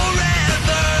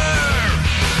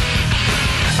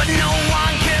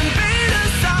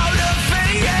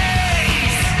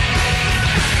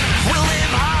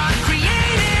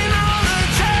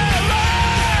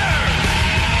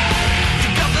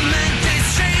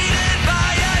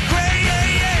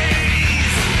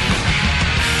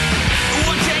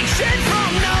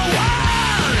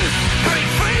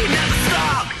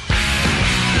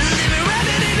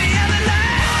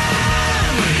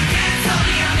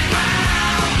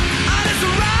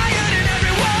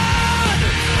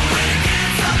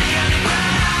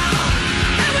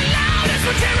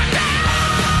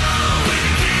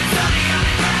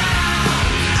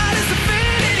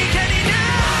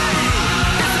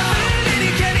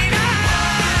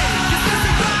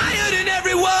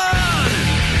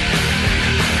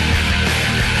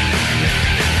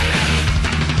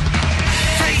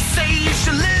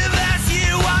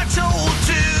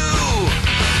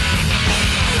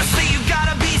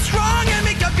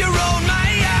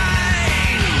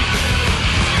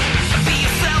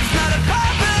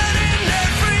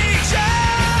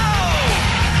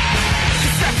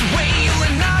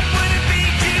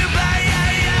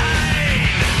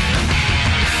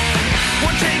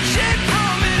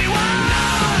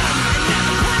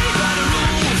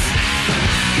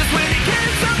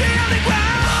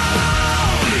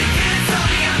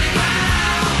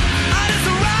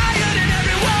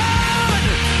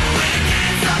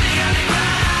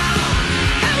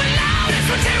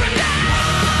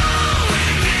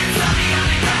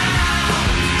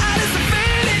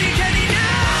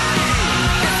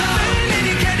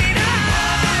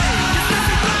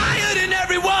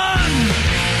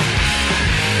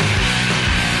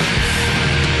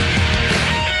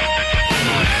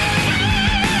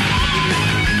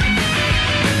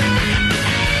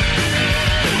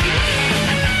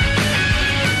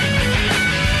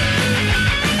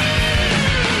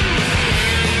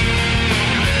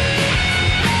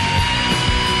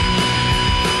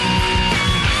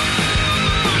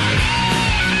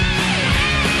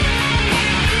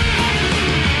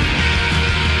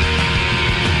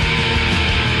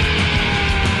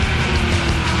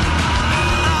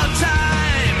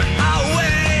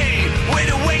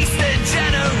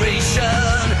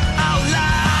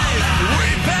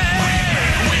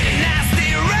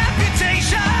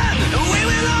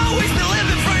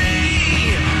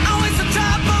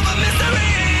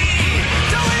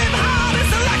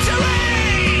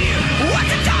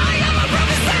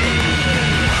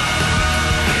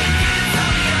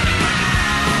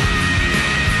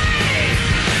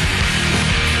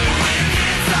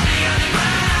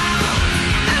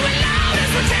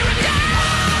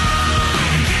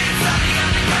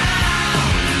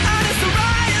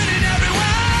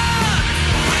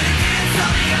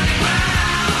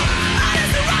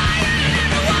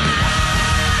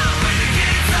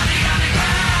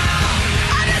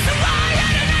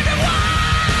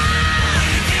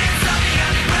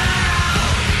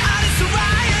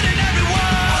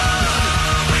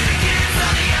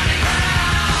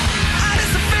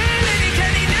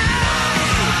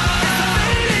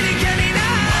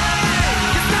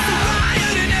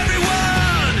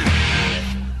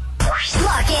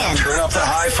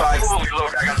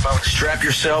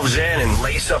 yourselves in and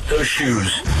lace up those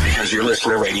shoes because you're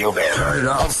listening to Radio Bam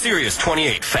on Sirius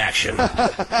 28 Faction. You're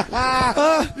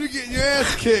getting your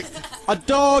ass kicked. A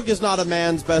dog is not a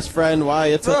man's best friend. Why?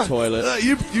 It's a toilet.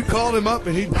 You called him up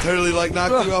and he totally like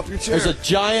knocked you off your chair. There's a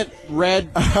giant red.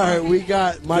 All right, we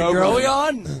got my girl. Are we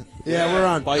on? Yeah, we're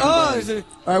on. Is it?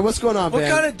 All right, what's going on, What Bam?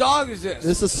 kind of dog is this?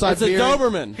 This is Siberian. It's a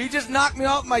Doberman. He just knocked me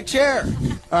off my chair.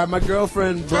 All right, my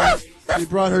girlfriend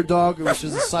brought her dog, which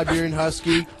is a Siberian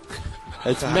Husky.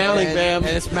 It's mounting Bam.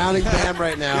 And it's mounting Bam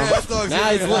right now.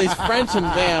 Now he's French and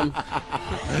Bam.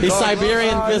 He's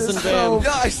Siberian pissing Bam. No,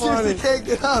 I seriously can't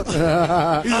get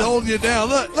up. He's holding you down.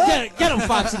 Look. Get him,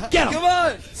 Foxy. Get him. Come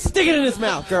on. Stick it in his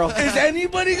mouth, girl. Is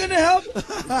anybody going to help?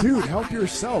 Dude, help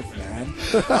yourself, man.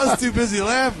 I was too busy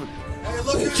laughing.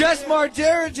 Jess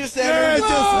Margera just entered.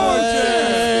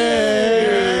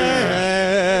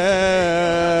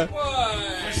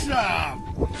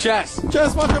 Jess.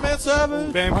 Jess, watch your man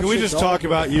 7. Bam, can we just talk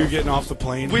about you getting off the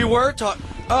plane? We were talking.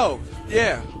 Oh,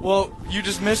 yeah. Well, you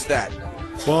just missed that.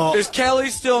 Well, is Kelly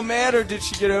still mad, or did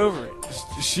she get over it?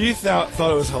 She thought it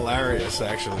was hilarious,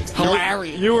 actually.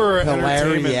 Hilarious. You were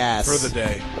entertainment Hilarious. for the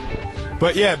day.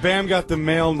 But yeah, Bam got the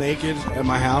male naked at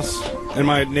my house, and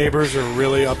my neighbors are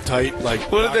really uptight. Like,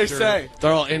 What did they say?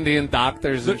 They're all Indian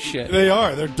doctors and shit. They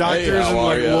are. They're doctors Hey, how and are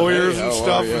like ya? lawyers Hey, and how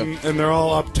stuff, are ya? and they're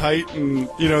all uptight, and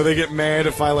they get mad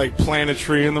if I like plant a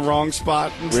tree in the wrong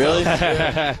spot. And Really? Stuff.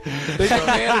 Yeah. They get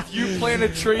mad if you plant a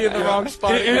tree in the wrong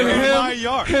spot. in my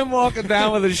yard. Him walking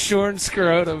down with his short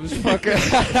scrotum is fucking.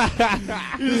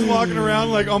 He's just walking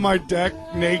around like on my deck,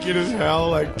 naked as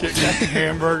hell, like getting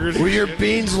hamburgers. Were your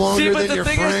beans longer See, but than the your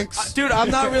thing Franks? is, dude, I'm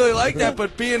not really like that,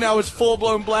 but being I was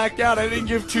full-blown blacked out, I didn't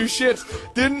give two shits.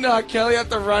 Didn't Kelly have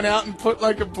to run out and put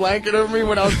like a blanket over me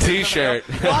when I was T-shirt.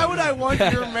 Why would I want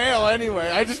your mail anyway?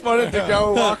 I just wanted to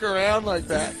go walk around like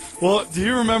that. Well, do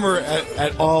you remember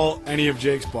at all any of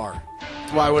Jake's bar?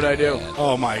 Why would I do?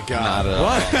 Oh my God! Not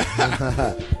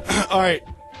at all. All right,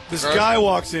 this guy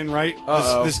walks in, right?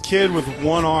 This kid with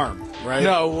one arm, right?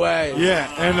 No way. Yeah,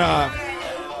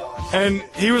 and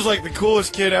he was like the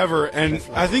coolest kid ever, and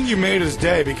I think you made his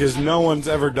day because no one's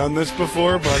ever done this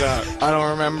before. But I don't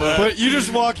remember. But you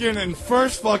just walk in and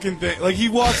first fucking thing, like he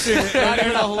walks in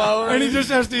and he just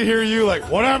has to hear you like,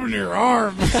 "What happened to your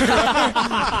arm?"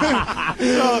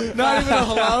 Not even a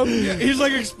hello. He's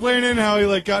like explaining how he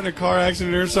like got in a car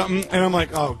accident or something, and I'm like,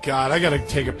 "Oh God, I gotta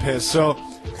take a piss." So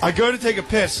I go to take a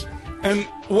piss, and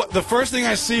the first thing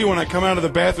I see when I come out of the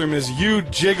bathroom is you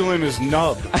jiggling his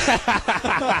nub.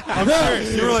 I'm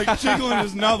serious. You were like jiggling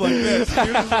his nub like this. He was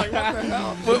just like, what the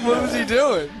hell? What was he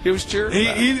doing? He was cheering.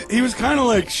 He was kind of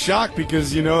like shocked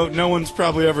because no one's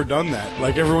probably ever done that.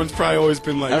 Like everyone's probably always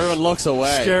been like Everyone looks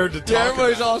away. scared to talk. Yeah,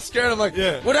 everybody's about all scared. I'm like,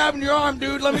 Yeah. what happened to your arm,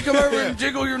 dude? Let me come over and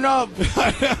jiggle your nub.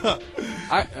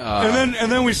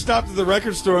 And then we stopped at the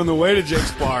record store on the way to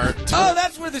Jake's bar Oh,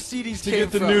 that's where the CDs to came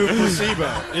get the from. new placebo.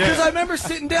 Because Yeah. I remember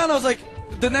sitting down, I was like,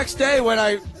 the next day when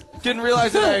I didn't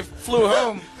realize that I flew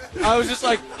home, I was just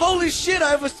like, holy shit, I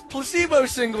have a placebo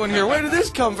single in here. Where did this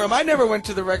come from? I never went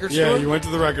to the record store. Yeah, you went to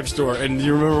the record store, and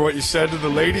you remember what you said to the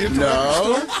lady at the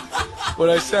No. record store?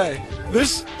 What'd I say?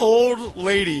 This old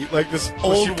lady, like this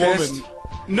old she woman. pissed?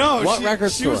 No, What she,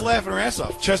 record she was store? laughing her ass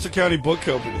off. Chester County Book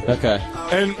Company. Okay.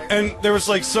 And there was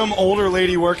like some older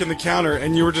lady working the counter,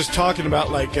 and you were just talking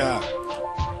about like,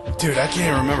 dude, I can't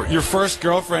even remember your first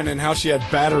girlfriend and how she had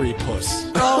battery puss.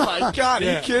 Oh my God,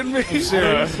 are you kidding me?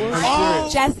 Serious? Oh,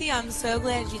 Jesse, I'm so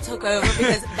glad you took over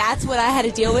because that's what I had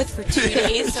to deal with for 2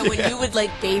 days. So when you would like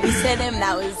babysit him,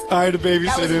 that was I had to that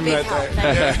babysit was a him big that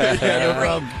help. day. No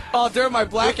problem. oh, during my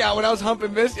blackout when I was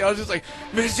humping Missy, I was just like,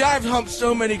 Missy, I've humped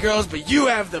so many girls, but you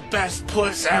have the best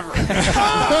puss ever.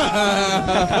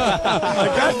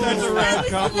 That's a rad That was the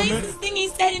compliment. nicest thing he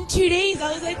said in 2 days.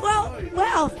 I was like,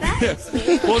 well, thanks.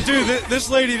 Well, dude, this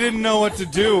lady didn't know what to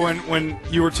do when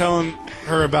you were telling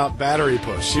her about battery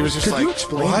push. She was just Could like, you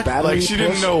explain what? battery Like she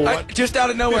didn't push? know what. Just out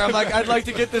of nowhere, I'm like, I'd like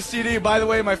to get this CD. By the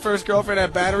way, my first girlfriend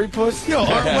had battery puss. Yo,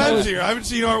 Art Webb's here. I haven't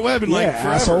seen Art Webb in like Yeah, forever.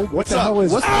 asshole. What the hell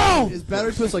is? Is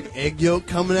battery push like egg yolk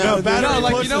coming out No, of battery it? No,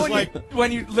 like puss you know is when like,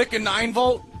 when you lick a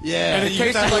 9-volt. Yeah. and it you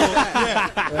get tastes that like little, that.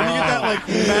 yeah, and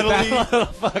you get that like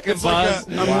metally, Fucking it's like a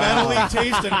metally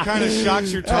taste and kind of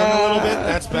shocks your tongue a little bit.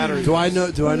 That's battery. Do I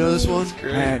know this one?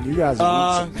 Man, you guys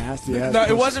are some nasty ass. No,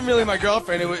 it wasn't really my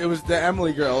girlfriend. It was the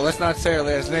Emily girl. Let's not say her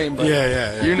last name. But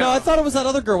Yeah. You No, know, I thought it was that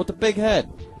other girl with the big head.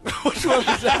 Which one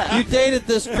was that? You dated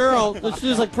this girl. She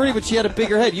was like pretty, but she had a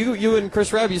bigger head. You and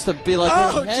Chris Rabb used to be like,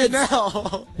 Oh, her heads-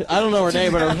 Janelle. I don't know her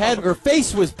name, but her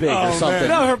face was big or something.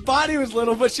 No, her body was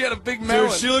little, but she had a big melon.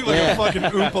 Dude, she looked like a fucking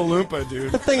Oompa Loompa,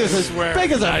 dude. The thing is as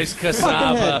big as a Nice fucking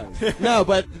cassava. head. No,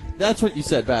 but that's what you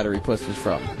said Battery Puss was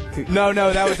from. No,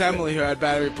 that was Emily who had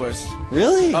Battery Puss.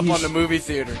 Really? Up on the movie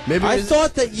theater. Maybe I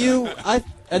thought that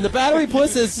and the Battery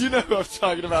Puss is... You know who I'm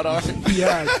talking about, Art.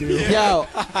 Yeah, dude. Yo,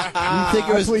 you think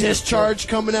it was discharge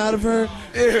coming out of her?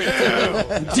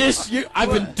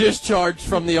 I've been discharged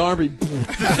from the army. The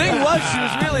thing was, she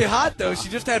was really hot, though. She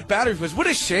just had Battery Puss. What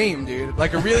a shame, dude.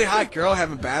 Like, a really hot girl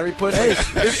having Battery Puss.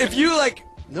 Like, if you, like...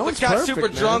 No, it's got perfect, super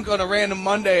man. drunk on a random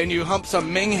Monday and you hump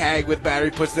some Ming hag with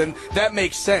Battery Puss, then that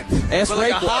makes sense. Ask But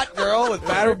like Rake a hot girl with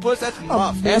Battery Puss, that's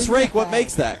muff. Ask Rake what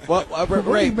makes that.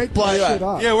 Rake, make that shit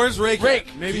up? Yeah, where's Rake?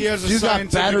 Rake. Maybe he has a You got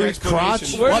scientific battery explanation.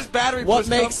 crotch? Where does Battery what Puss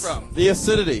makes come from? the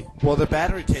acidity? Well, the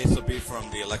battery taste will be from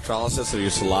the electrolysis of your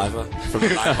saliva, from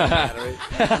the life of the battery.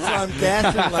 So I'm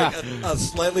guessing like a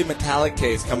slightly metallic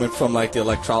taste coming from like the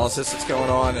electrolysis that's going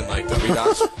on and like the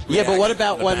redox. Yeah, but what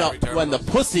about reaction when the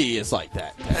the pussy is like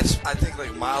that? That's I think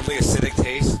like mildly acidic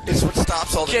taste. It's what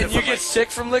stops all the Can you different. get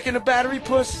sick from licking a Battery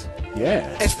Puss?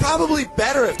 Yeah. It's probably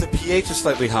better if the pH is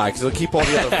slightly high because it'll keep all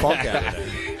the other funk out of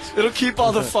it. It'll keep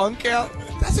all the funk out?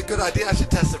 That's a good idea. I should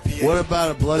test the pH. What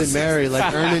about a Bloody Mary,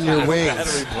 like earning your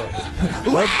wings?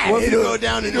 What if you go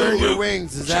down and earn your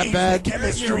wings? Is that bad?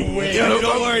 Yo,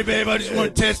 don't worry, babe. I just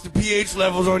want to test the pH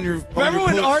levels on your. Remember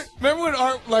when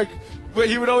Art like but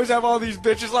he would always have all these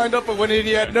bitches lined up, but when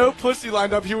he had no pussy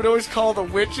lined up, he would always call the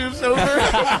witches over.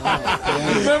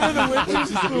 Remember the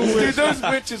witches? Dude, those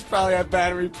witches probably had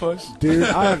Battery Puss. Dude,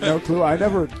 I have no clue.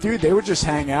 Dude, they would just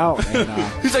hang out. And,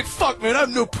 He's like, fuck, man, I have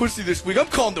no pussy this week. I'm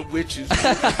calling the witches.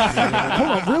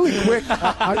 hold on, really quick.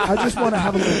 I just want to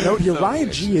have a little note here.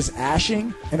 Ryan G is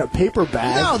ashing in a paper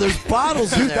bag. No, there's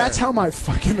bottles in Dude, there. that's how my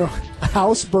fucking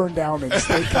house burned down in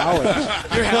State College.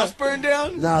 Your house burned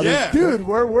down? No, Yeah. Dude,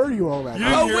 where were you all that You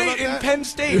time? didn't Oh, hear wait, about in that? Penn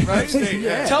State, right?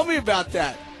 Yeah. Tell me about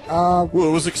that. Well,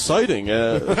 it was exciting.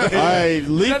 I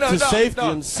leaped No, to safety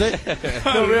no. and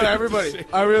No, really, everybody.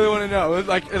 I really want to know.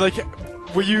 Like,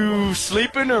 were you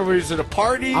sleeping or was it a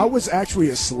party? I was actually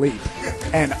asleep,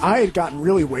 and I had gotten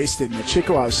really wasted. And the chick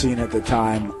who I was seeing at the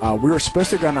time, we were supposed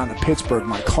to go down to Pittsburgh.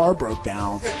 My car broke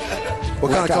down.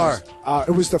 What kind of car?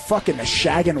 It was the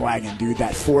Shaggin' wagon, dude.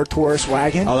 That Ford Taurus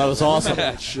wagon. Oh, that was awesome.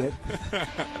 That shit.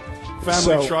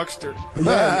 Family truckster.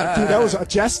 Yeah, dude, that was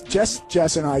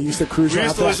Jess and I used to cruise We around.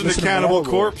 used to listen to Cannibal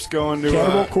Corpse going to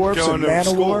Cannibal Corpse going and to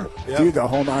Manowar. school. Yeah. Dude, the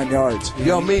whole 9 yards.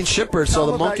 Yo, me and Shipper saw the Tell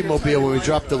 'em about Monkey your Mobile when we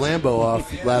dropped the Lambo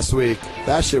off last week.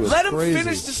 That shit was Let him crazy.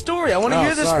 finish the story. I want to Oh,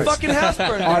 hear this sorry. fucking house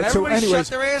burn. All right, so Everybody anyways,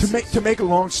 shut their asses. to make a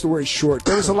long story short,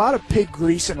 there was a lot of pig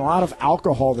grease and a lot of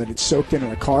alcohol that had soaked into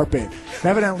the carpet. And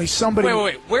evidently somebody...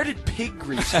 Wait. Where did pig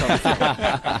grease come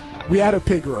from? We had a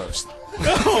pig roast.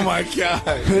 Oh my god!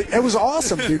 It was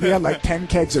awesome, dude. We had like 10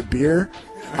 kegs of beer.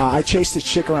 I chased this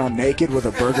chick around naked with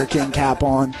a Burger King cap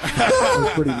on. It was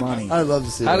pretty money. I'd love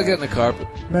to see How'd that. it get in the carpet?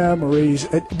 Memories.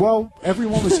 Well,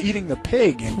 everyone was eating the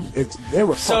pig, and they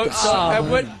were So fucking.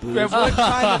 at what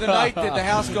time of the night did the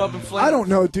house go up in flames? I don't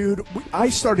know, dude. I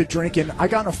started drinking. I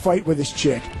got in a fight with this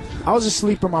chick. I was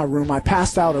asleep in my room. I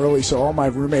passed out early, so all my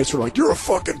roommates were like, "You're a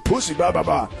fucking pussy." Blah blah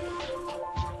blah.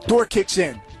 Door kicks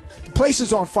in. The place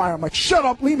is on fire. I'm like, "Shut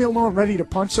up, leave me alone." Ready to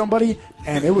punch somebody,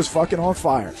 and it was fucking on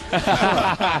fire.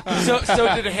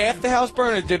 So did half the house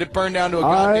burn, or did it burn down to a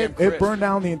goddamn crisp? It burned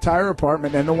down the entire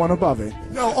apartment and the one above it.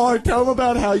 No, tell them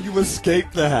about how you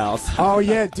escaped the house. Oh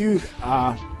yeah, dude.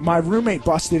 My roommate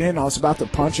busted in. I was about to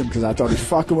punch him because I thought he was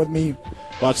fucking with me.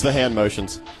 Watch the hand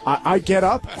motions. I get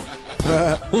up,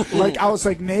 like I was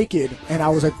like naked, and I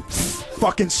was like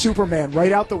fucking Superman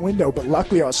right out the window. But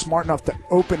luckily, I was smart enough to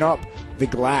open up the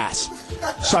glass,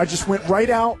 so I just went right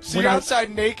out. So you're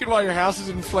outside naked while your house is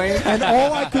in flames? And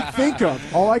all I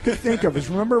could think of is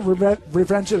remember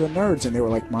Revenge of the Nerds, and they were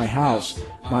like, my house.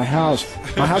 You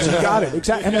got it,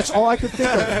 exactly. And that's all I could think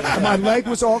of. And my leg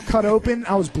was all cut open.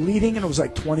 I was bleeding, and it was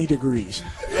like 20 degrees.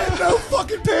 No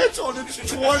fucking pants on.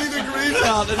 It's 20 degrees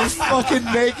out, and he's fucking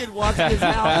naked watching his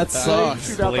house. That sucks.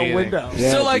 Shoot out the window.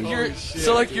 Yeah, so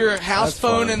like your house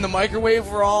phone and the microwave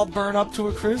were all burned up to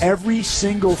a crisp? Every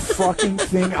single fucking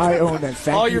thing I own, and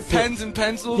thank All you your for- pens and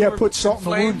pencils Yeah, were put salt in the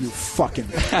wound, flames? you fucking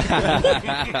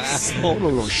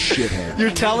little shithead. Your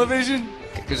television?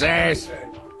 His ass.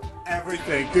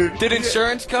 Everything, dude. Did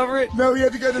insurance cover it? No, he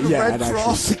had to go to the Yeah, Red it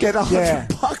Cross to actually- get $100 yeah.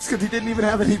 because he didn't even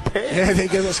have any pants. Yeah, they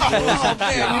give us clothes. Oh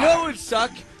man, you know what would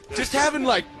suck? Just having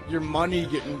like your money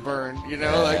getting burned, you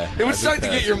know? Like it would suck to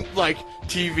get your like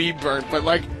TV burnt, but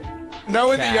like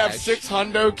knowing that you have Cash. 6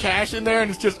 hundo cash in there and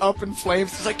it's just up in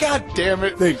flames, it's like, God damn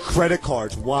it. The credit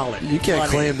cards, wallet. You can't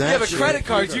claim that. Yeah, but shit. credit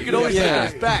cards, you can always Yeah.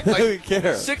 take those back. Who Like,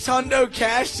 cares? 6 hundo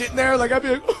cash sitting there, like, I'd be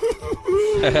like,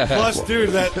 Plus, dude,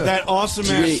 that awesome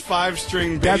ass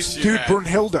 5-string bass. That's you dude had.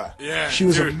 Brunhilde. Yeah, she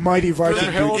was a dude. mighty Viking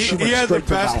Brunhilde, dude. She he went had the straight for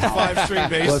best Valhalla. 5-string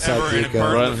bass What's up, ever, and it Chico?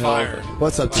 burned the fire.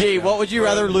 What's up, Gee, what would you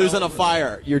rather lose in a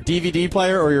fire? Your DVD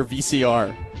player or your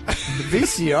VCR?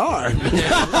 VCR?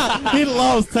 He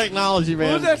loves technology, what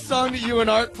was man. that song that you and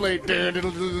Art played?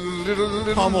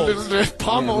 Pummeled.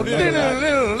 Pummeled.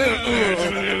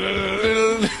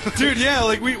 Dude, yeah,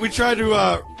 like we tried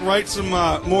to write some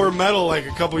more metal like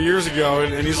a couple years ago,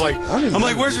 and he's like, I'm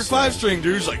like, where's your 5-string,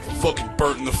 dude? He's like, fucking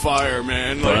burnt in the fire,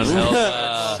 man. Like,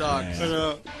 Sucks.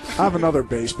 I have another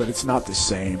bass, but it's not the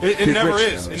same. It Dude, never Rich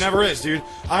is. knows. It never is, dude.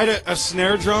 I had a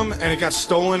snare drum, and it got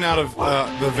stolen out of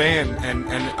the van, and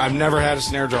I've never had a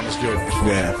snare drum as good.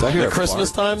 Yeah. The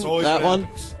Christmas time, It's always that been-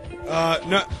 one?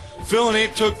 No, Phil and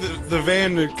Ape took the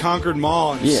van to Concord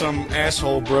Mall, and Yeah. some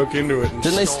asshole broke into it. And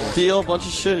Didn't they stole it. steal a bunch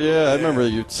of shit? Yeah, I remember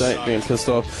you being pissed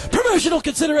off. Promotional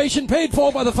consideration paid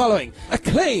for by the following: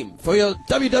 acclaim for your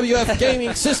WWF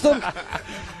gaming system.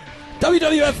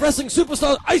 WWF Wrestling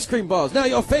Superstars ice cream bars. Now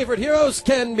your favorite heroes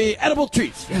can be edible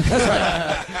treats. That's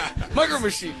right. Micro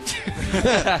Machine.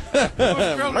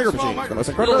 Micro machines. The most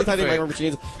incredibly tiny micro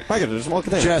machines. Packaged in a small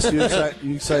container. Jess,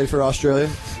 you excited for Australia?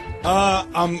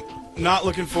 I'm not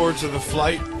looking forward to the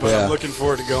flight, but Yeah. I'm looking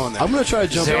forward to going there. I'm going to try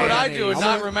to jump So on what I do is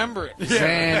not remember it.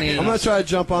 Zanny. I'm going to try to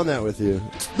jump on that with you.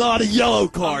 Not a yellow I'm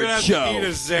card gonna have show. to eat a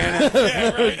Xanax. Yeah,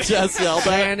 right. Just yelled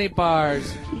at. Zanny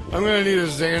bars. I'm gonna need a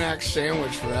Xanax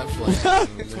sandwich for that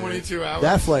flight. 22 hours.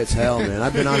 That flight's hell, man.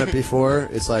 I've been on it before.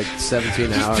 It's like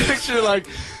 17 hours. Just picture like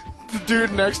the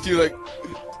dude next to you, like,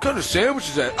 what kind of sandwich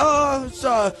is that? It's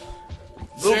a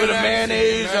little bit of Xanax,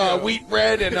 mayonnaise, mayo. wheat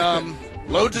bread, and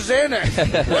loads of Xanax.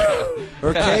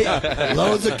 Or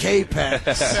loads of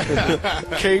K-Packs.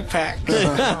 K-Pack.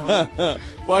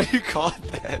 Why do you call it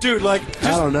that? Dude, like,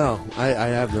 I don't know. I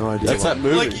have no idea. That's that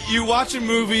movie. like you watch a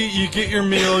movie, you get your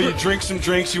meal, you drink some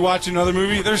drinks, you watch another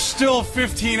movie. There's still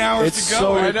 15 hours It's to go.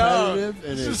 so I know. repetitive,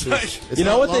 and It's it's just just, like, You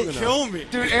know not what long they enough. kill me.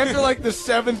 Dude, after like the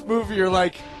 7th movie, you're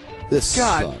like, This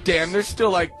God sucks. damn, there's still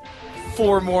like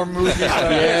 4 more movies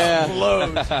that Yeah.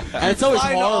 blows. And it's always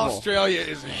Flying to horrible. Australia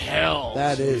is hell.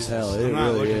 That is hell. It I'm not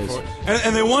really looking is. for it.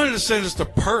 And they wanted to send us to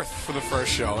Perth for the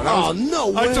first show. And Oh,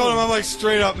 no I way. told them, I'm like,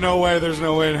 straight up, no way. There's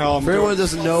no way in hell I'm For everyone doing who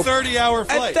doesn't know, 30-hour At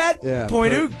flight. that Yeah,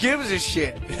 point, but- who gives a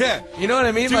shit? Yeah. You know what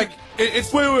I mean? Dude, like,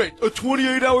 it's wait, a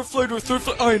 28-hour flight or a 30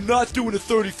 flight? I am not doing a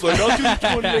 30 flight. I'll do the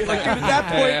 28. Like, dude, at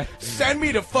that point, send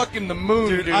me to fucking the moon,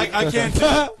 dude. I can't do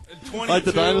it. 22 Like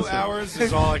the dinosaur. hours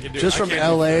is all I can do. just I from can't do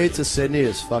L.A. to Sydney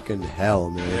is fucking hell,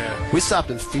 man. Yeah. We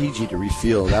stopped in Fiji to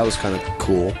refuel. That was kind of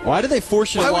cool. Why did they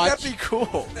force you Why to would watch? that be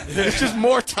cool? It's just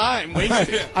more time.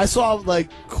 Wasted. I saw like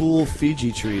cool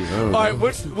Fiji trees. I don't know. All right,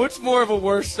 what's more of a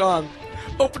worse song?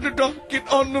 Open the door, get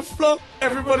on the floor,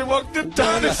 everybody walk the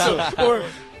dinosaur, or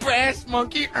brass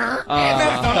monkey, and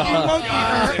that funky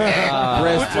monkey.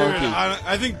 Brass Dude, monkey.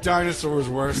 I think dinosaurs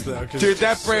worse though. 'cause Dude, it's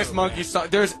that just brass so monkey song.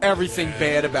 There's everything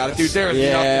bad about it, dude. There is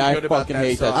Yeah, I nothing good about fucking that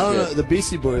hate that song. I don't know. The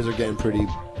Beastie Boys are getting pretty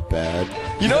bad.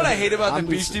 You know what I hate about I'm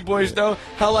the Beastie Boys though?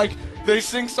 How like they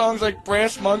sing songs like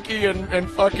Brass Monkey and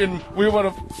fucking We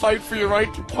Want to Fight for Your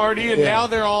Right to Party, and Yeah. now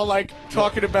they're all like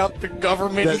talking about the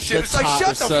government The- and shit. the It's like top-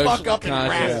 shut the the fuck social up and rap,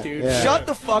 conscious. dude. Yeah. Shut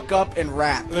the fuck up and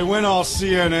rap. They went all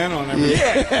CNN on everything.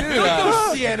 Yeah, dude, don't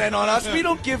go CNN on us. We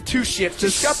don't give 2 shits.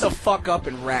 Just shut the fuck up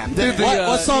and rap. Dude,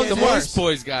 What song the is Moist worse?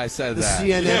 Boys guy said The that.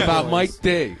 CNN about boys. Mike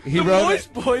D. He The wrote Moist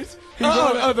it. Boys. He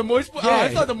wrote it. The Moist Boys. Yeah. I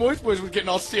thought the Moist Boys was getting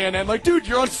all CNN. Like, dude,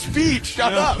 you're on speed.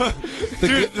 Shut up.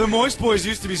 Dude, the Moist Boys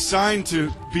used to be signed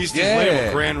to Beastie's Yeah.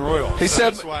 label, Grand Royal. He So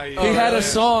said that's why he had a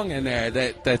song in there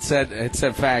that said it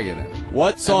said faggot in it.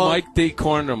 What song? And Mike D.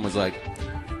 Corndon was like,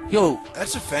 "Yo,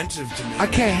 That's offensive to me. I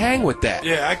can't hang with that."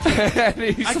 Yeah, I can.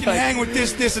 And he's I can like- hang with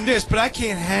this, and this, but I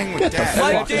can't hang with that.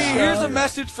 Mike D, here's a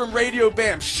message from Radio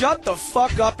Bam. Shut the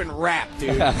fuck up and rap,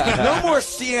 dude. No more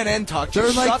CNN talk.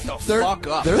 Just shut the fuck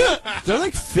up. They're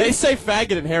like They say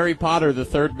faggot in Harry Potter, the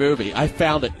 3rd movie. I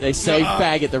found it. They say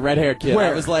faggot, the red-haired kid.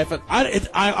 Where? I was laughing.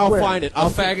 I'll Where? find it.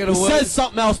 Faggot It away. says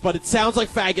something else, but it sounds like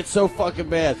faggot so fucking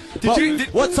bad.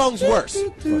 What song's worse?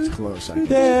 That's close. I guess.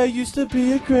 There used to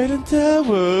be a great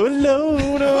tower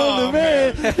alone on the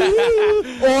man.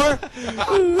 Or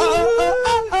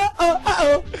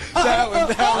That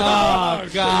one. Oh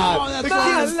God!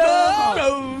 My love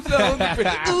goes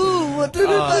Ooh, what did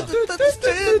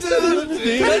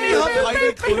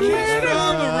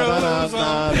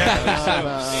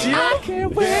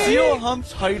Seal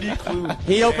humps Heidi Klum.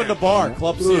 He opened a bar,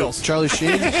 Club Seals. Charlie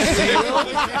Sheen.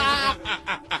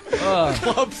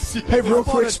 Club Seals. Hey, real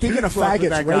quick, speaking of faggots,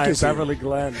 that Rake guy is here. Beverly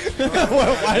Glenn.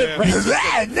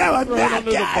 No, I'm not,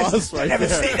 guys. I never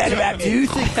say that about Do you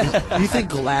think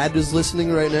Glad is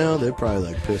listening right now? They're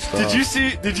probably like pissed off. Did you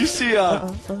see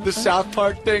the South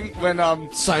Park thing when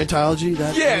Scientology?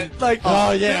 That yeah, like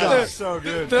Oh, yeah. the, so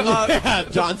good.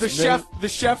 the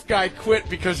chef guy quit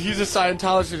because he's a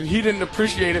Scientologist and he didn't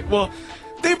appreciate it. Well,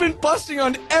 they've been busting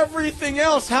on everything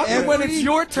else. How come when it's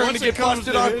your turn Once to it get comes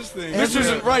busted to on, his thing, this yeah.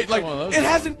 isn't right? Like, it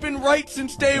hasn't been right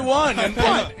since day one. And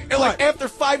like after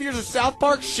 5 years of South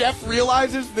Park, Chef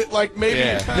realizes that like maybe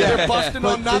they're busting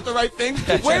on not the right thing.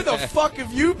 Where the fuck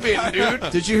have you been,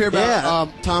 dude? Did you hear about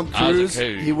Tom Cruise?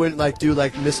 okay. He wouldn't like do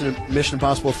like Mission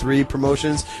Impossible 3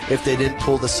 promotions if they didn't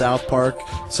pull the South Park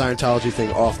Scientology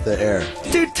thing off the air.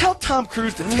 Dude, tell Tom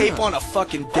Cruise to tape on a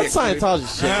fucking dick. That's Scientology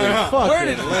shit, man. Fuck Where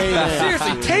it. did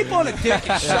seriously tape on a dick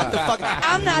and shut the fuck up?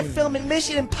 I'm not filming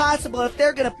Mission Impossible if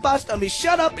they're gonna bust on me.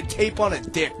 Shut up and tape on a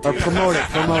dick. Or Dude. promote it.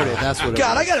 That's what it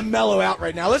God, was. I gotta mellow out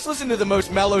right now. Let's listen to the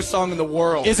most mellow song in the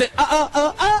world. Is it?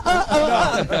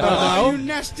 You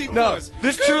nasty No, puss.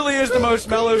 this truly is the most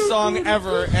mellow song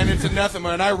ever, and it's anathema,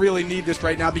 and I really need this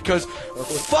right now because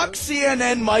fuck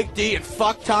CNN, Mike D, and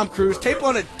fuck Tom Cruise. Tape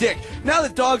on a dick. Now the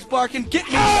dog's barking. Get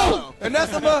me mellow.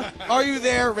 Anathema, are you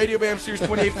there? Radio Bam Series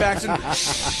 28 Faction.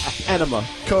 Enema.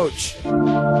 Coach.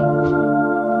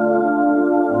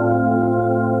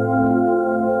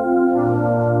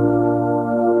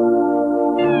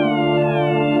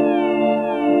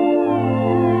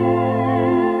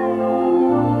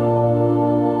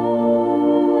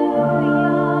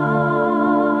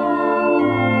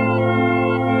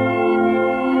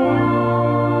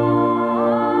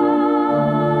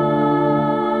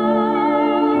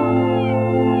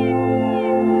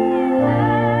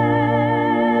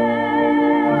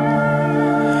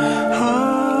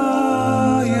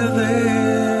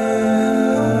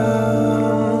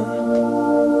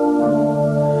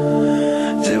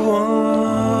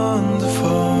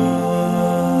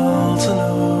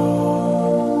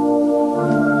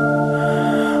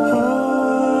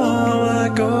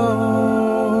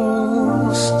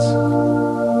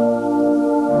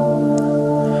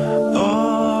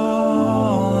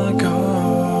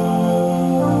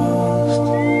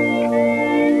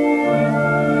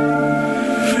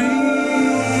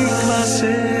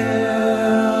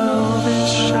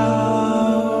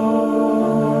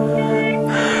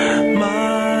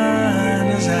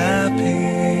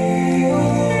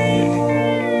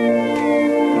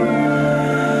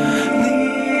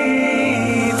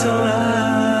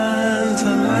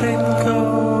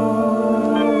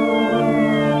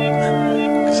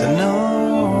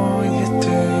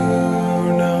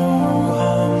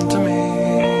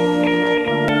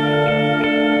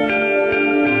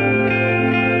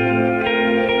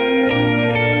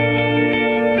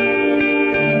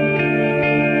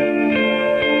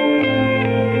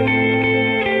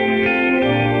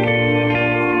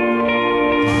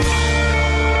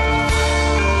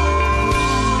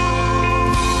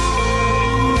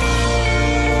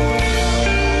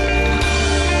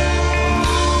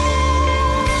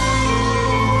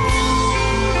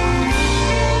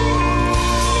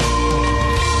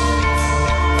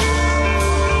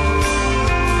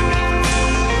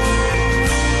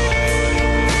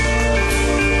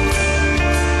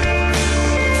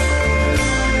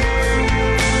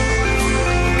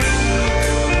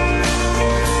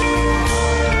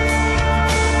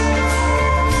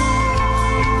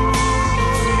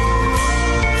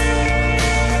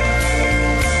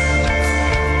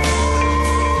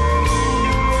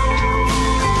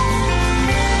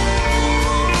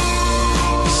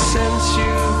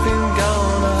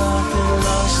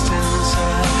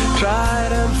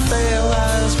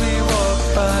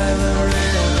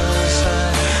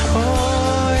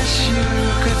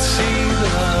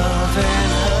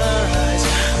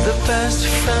 best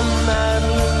friend that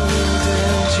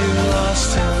looted you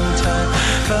lost in time.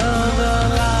 Found the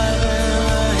light in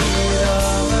the heat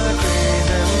of a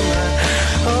grieving night.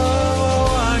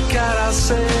 Oh, what can I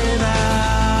say now?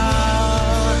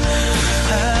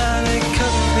 And it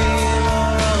couldn't be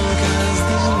more wrong, 'cause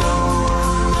there's no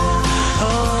one there.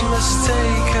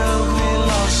 Unmistakably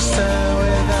lost there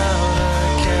without a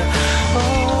care. Oh,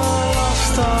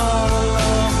 lost all the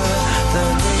love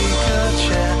that we could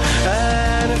share.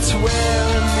 And it's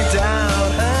wearing me down.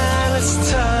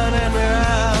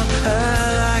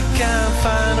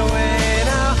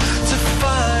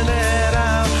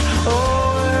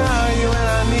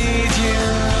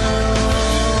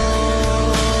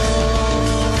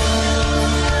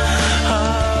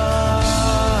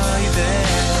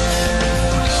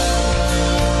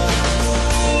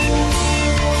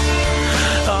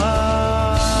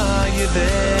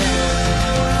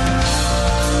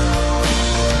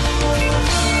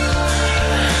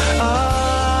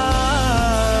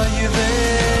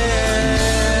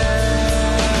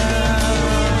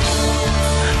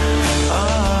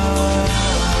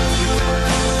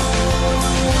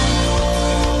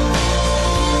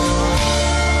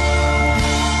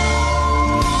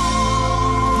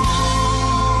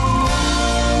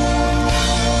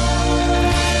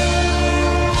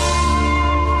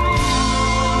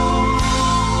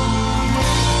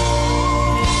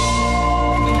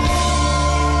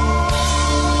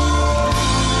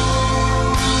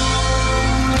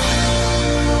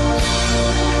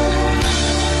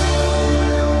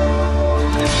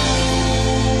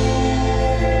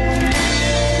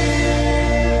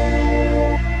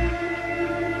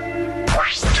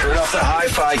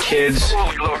 kids,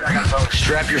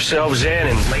 strap yourselves in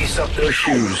and lace up those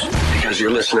shoes because you're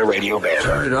listening to Radio Bam.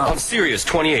 Turn it up. On Sirius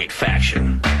 28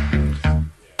 Faction.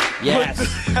 Yes.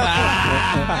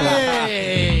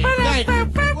 Hey.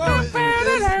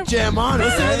 Jam on it.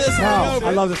 Listen to this. Wow,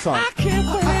 I love this song.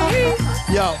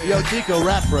 Yo, Tico,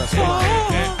 rap for us. Come on.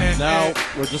 No,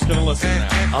 we're just gonna listen now.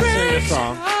 I'll sing this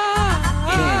song.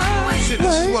 Shit,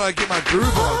 this is what I get my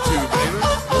groove on to, baby.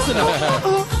 Listen to it.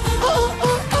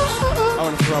 I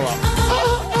want to throw up.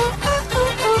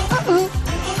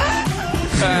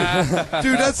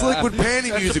 Dude, that's liquid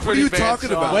panty music. What are you talking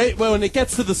about? Wait, when it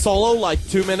gets to the solo, like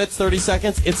 2 minutes, 30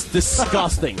 seconds, it's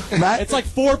disgusting. It's like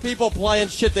 4 people playing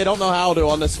shit they don't know how to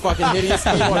on this fucking hideous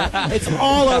keyboard. It's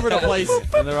all over the place.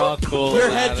 And they're all cool.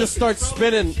 Your head just starts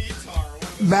spinning.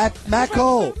 Matt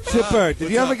Cole, Chipper,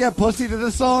 did you ever get pussy to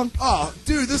this song? Oh,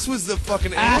 dude, this was the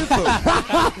fucking anthem. If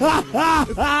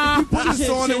you put this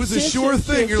on, it was a sure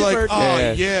thing. You're like,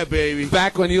 oh, yeah, baby.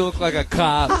 Back when you looked like a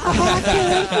cop.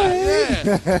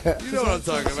 Yeah. You know what I'm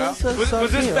talking about. Was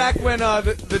this back when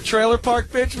the trailer park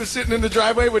bitch was sitting in the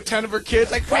driveway with 10 of her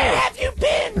kids? Like, where have you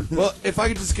been? Well, if I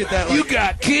could just get that, like, You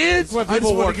got kids? I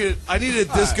just want to get. I needed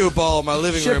a disco ball in my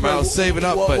living room. I was saving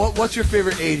up, but What's your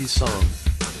favorite 80s song?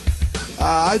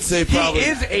 I'd say probably. He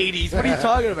is 80s. What are you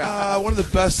talking about? One of the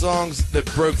best songs that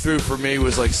broke through for me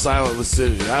was like Silent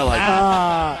Lucidity. I like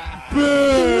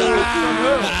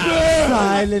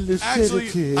Silent Actually,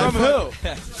 Lucidity. I'm who?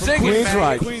 Sing it, man.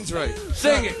 Queensryche. Queensryche.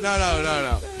 Sing it.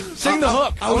 No. Sing the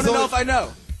hook. I want to know if I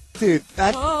know. Dude,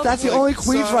 that's the only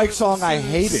Queensryche song I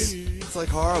hated. It's like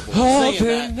horrible.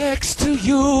 Holding next to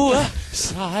you,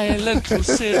 silent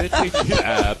lucidity.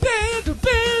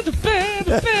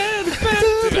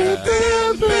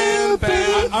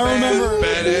 I remember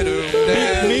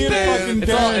me and fucking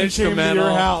Darren came to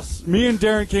your house. Me and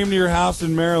Darren came to your house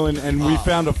in Maryland, and we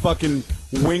found a fucking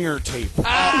winger tape. She's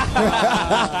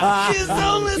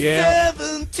only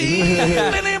 17.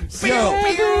 I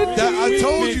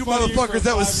told you, motherfuckers,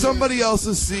 that was somebody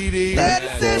else's CD. Daddy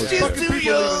says she's too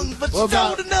young, but she's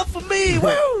old enough for me.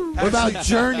 Woo! What about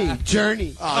Journey?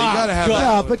 Journey. Oh, you gotta have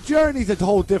Yeah, that. but Journey's a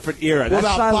whole different era. What That's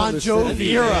about Silent Bon Jovi?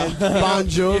 Lucidity, Era. man. Bon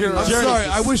Jovi. I'm sorry.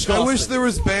 I wish there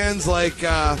was bands like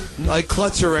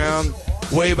Clutch Around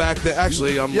way back then.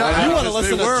 Actually, You want to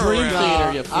listen to Dream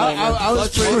Theater, you I was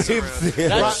Clutch Dream Theater.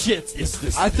 That shit is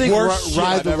this I think worst shit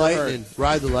Ride I've the ever Lightning. heard.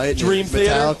 Ride the Lightning. Dream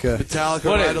Theater? Metallica,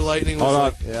 What Ride is- the Lightning was Hold on.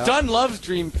 like, Yeah. Dunn loves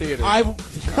Dream Theater.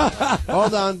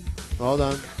 Hold on. Well,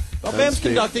 Bam's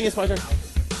conducting. It's my turn.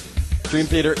 Dream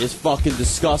Theater is fucking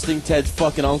disgusting. Ted's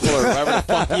fucking uncle or whoever the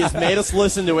fuck he has made us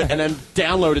listen to it and then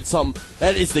downloaded something.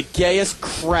 That is the gayest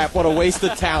crap. What a waste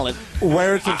of talent.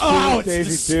 Where it's it's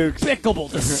Daisy Dukes. despicable,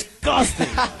 disgusting.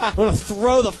 I'm gonna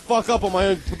throw the fuck up on my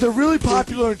own. But they're really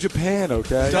popular in Japan,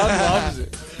 okay? Dunn loves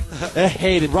it. I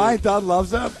hate it. Ryan Dunn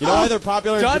loves them. You know why they're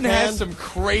popular in Dunn Japan? has some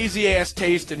crazy ass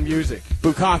taste in music.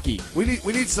 Bukkake.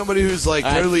 we need somebody who's like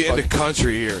totally into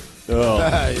country here.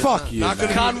 Fuck you. Not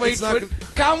gonna Conway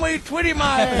Twitty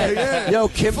my ass. Yo,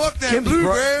 Fuck that Kim's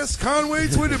bluegrass. Conway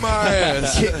Twitty my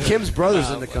ass. Kim's brother's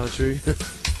in the country.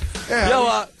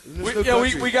 Yeah,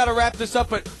 We got to wrap this up,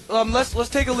 but let's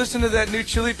take a listen to that new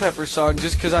Chili Pepper song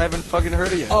just because I haven't fucking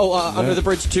heard it yet. Oh, Under the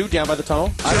Bridge 2, Down by the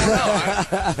Tunnel? I don't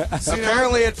know.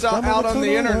 Apparently it's out on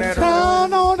the internet.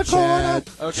 Down on the corner.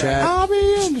 Okay. I'll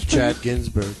be in the Chad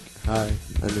Ginsburg. Hi.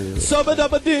 I knew you. Chad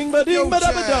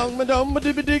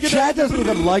doesn't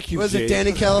even like you, Was it Jake.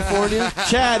 Danny California?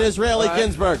 Chad Israeli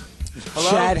Ginsburg. Hello?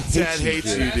 Chad Chad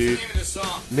hates you, dude.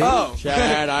 Oh,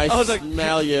 Chad, I was like,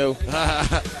 smell you.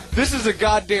 this is a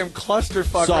goddamn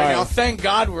clusterfuck Sorry. right now. Thank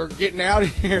God we're getting out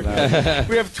of here.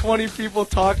 We have 20 people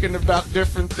talking about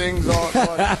different things all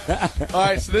at once. All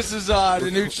right, so this is the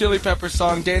new Chili Pepper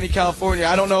song, Danny California.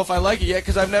 I don't know if I like it yet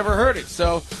because I've never heard it.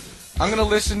 So I'm going to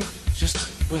listen just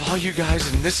with all you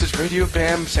guys, and this is Radio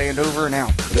Bam saying over and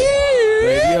out.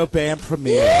 Radio Bam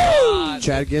premiere.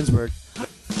 Chad Ginsburg.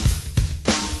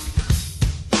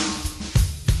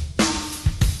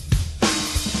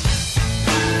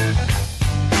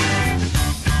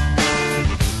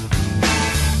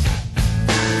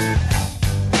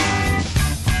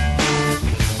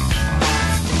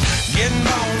 Getting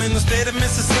born in the state of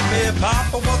Mississippi.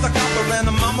 Papa was a copper and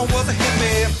the mama was a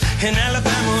hippie. In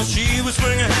Alabama, she was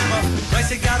swinging a hammer. Price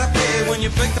you gotta pay when you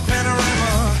break the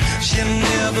panorama. She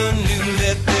never knew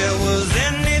that there was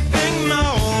anything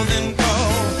more than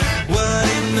gold. What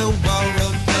in the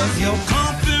world does your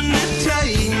company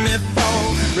take me for?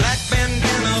 Black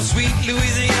bandana, sweet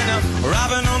Louisiana,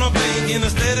 robbing on a bank in the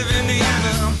state of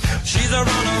Indiana. She's a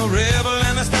runner, rebel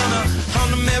and a stunner. On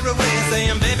the merry way,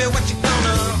 saying, baby, what you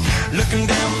gonna? Looking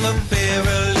down the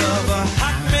barrel of a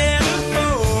hot metal 4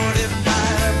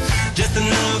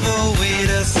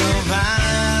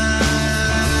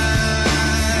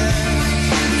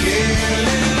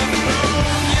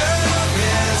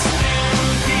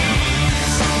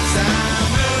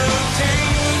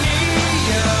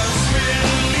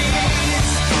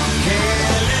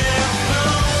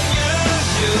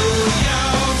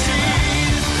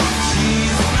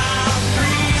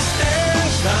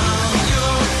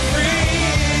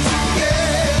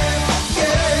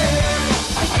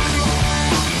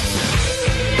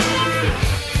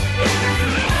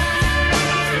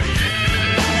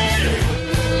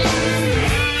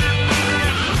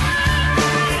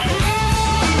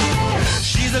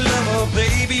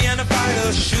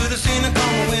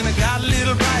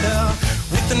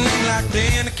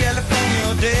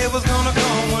 was gonna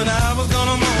come, when I was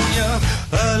gonna moan ya.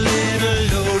 A little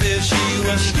loaded, she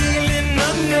was stealing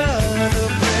another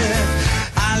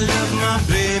breath. I love my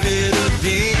baby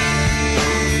today.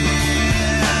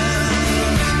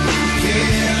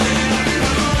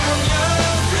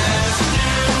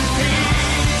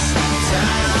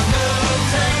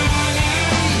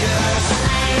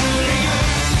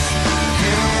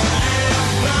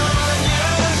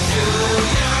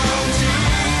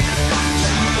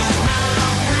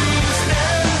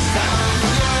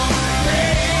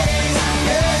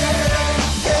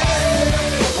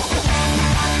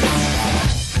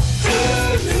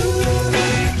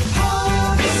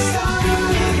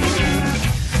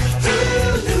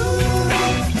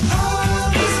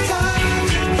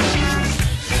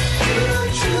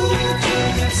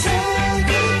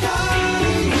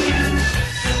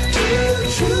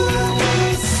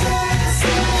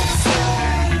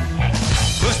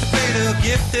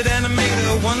 Gifted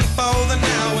animator, one for the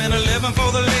now and 11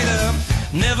 for the later.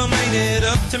 Never made it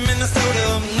up to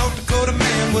Minnesota. North Dakota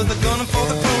man with a gun for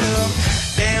the quota.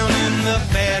 Down in the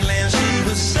Badlands, she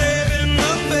was saving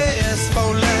the best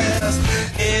for last.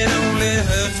 It only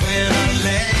hurts when I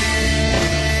laugh.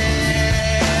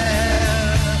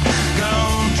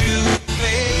 Gone to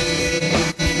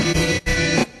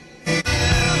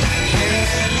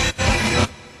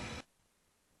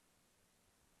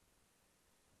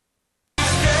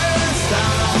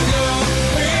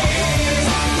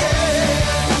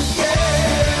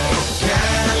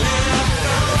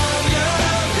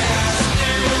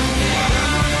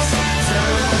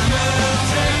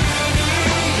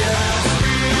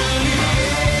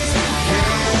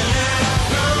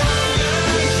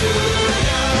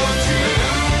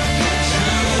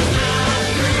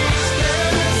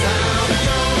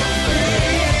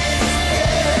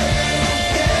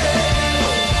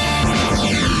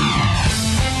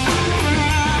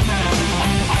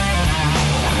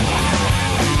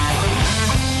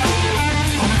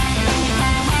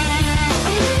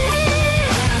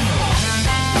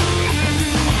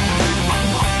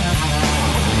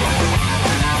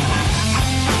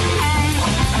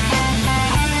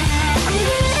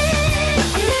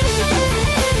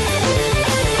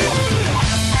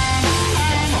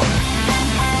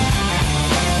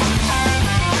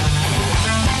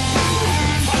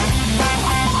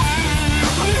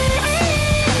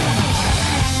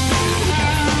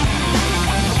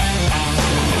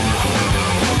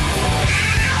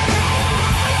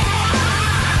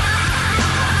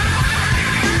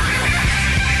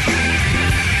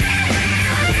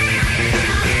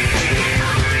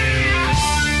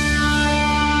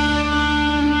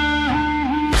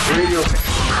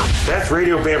That's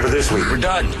Radio Bam for this week. We're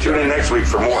done. Tune in next week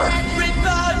for more. You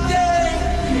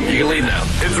can leave now.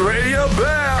 It's Radio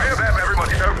Bam.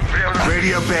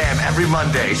 Radio Bam every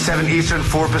Monday, 7 Eastern,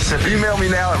 4 Pacific. Email me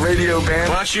now at Radio Bam.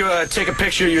 Why don't you take a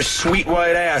picture of your sweet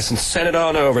white ass and send it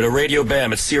on over to Radio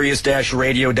Bam at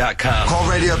Sirius-Radio.com. Call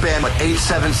Radio Bam at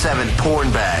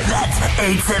 877-PORN-BAG. That's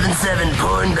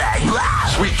 877-PORN-BAG.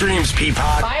 Sweet dreams,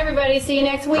 Peapod. Bye, everybody. See you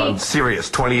next week. On Sirius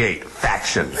 28,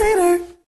 Faction. Later.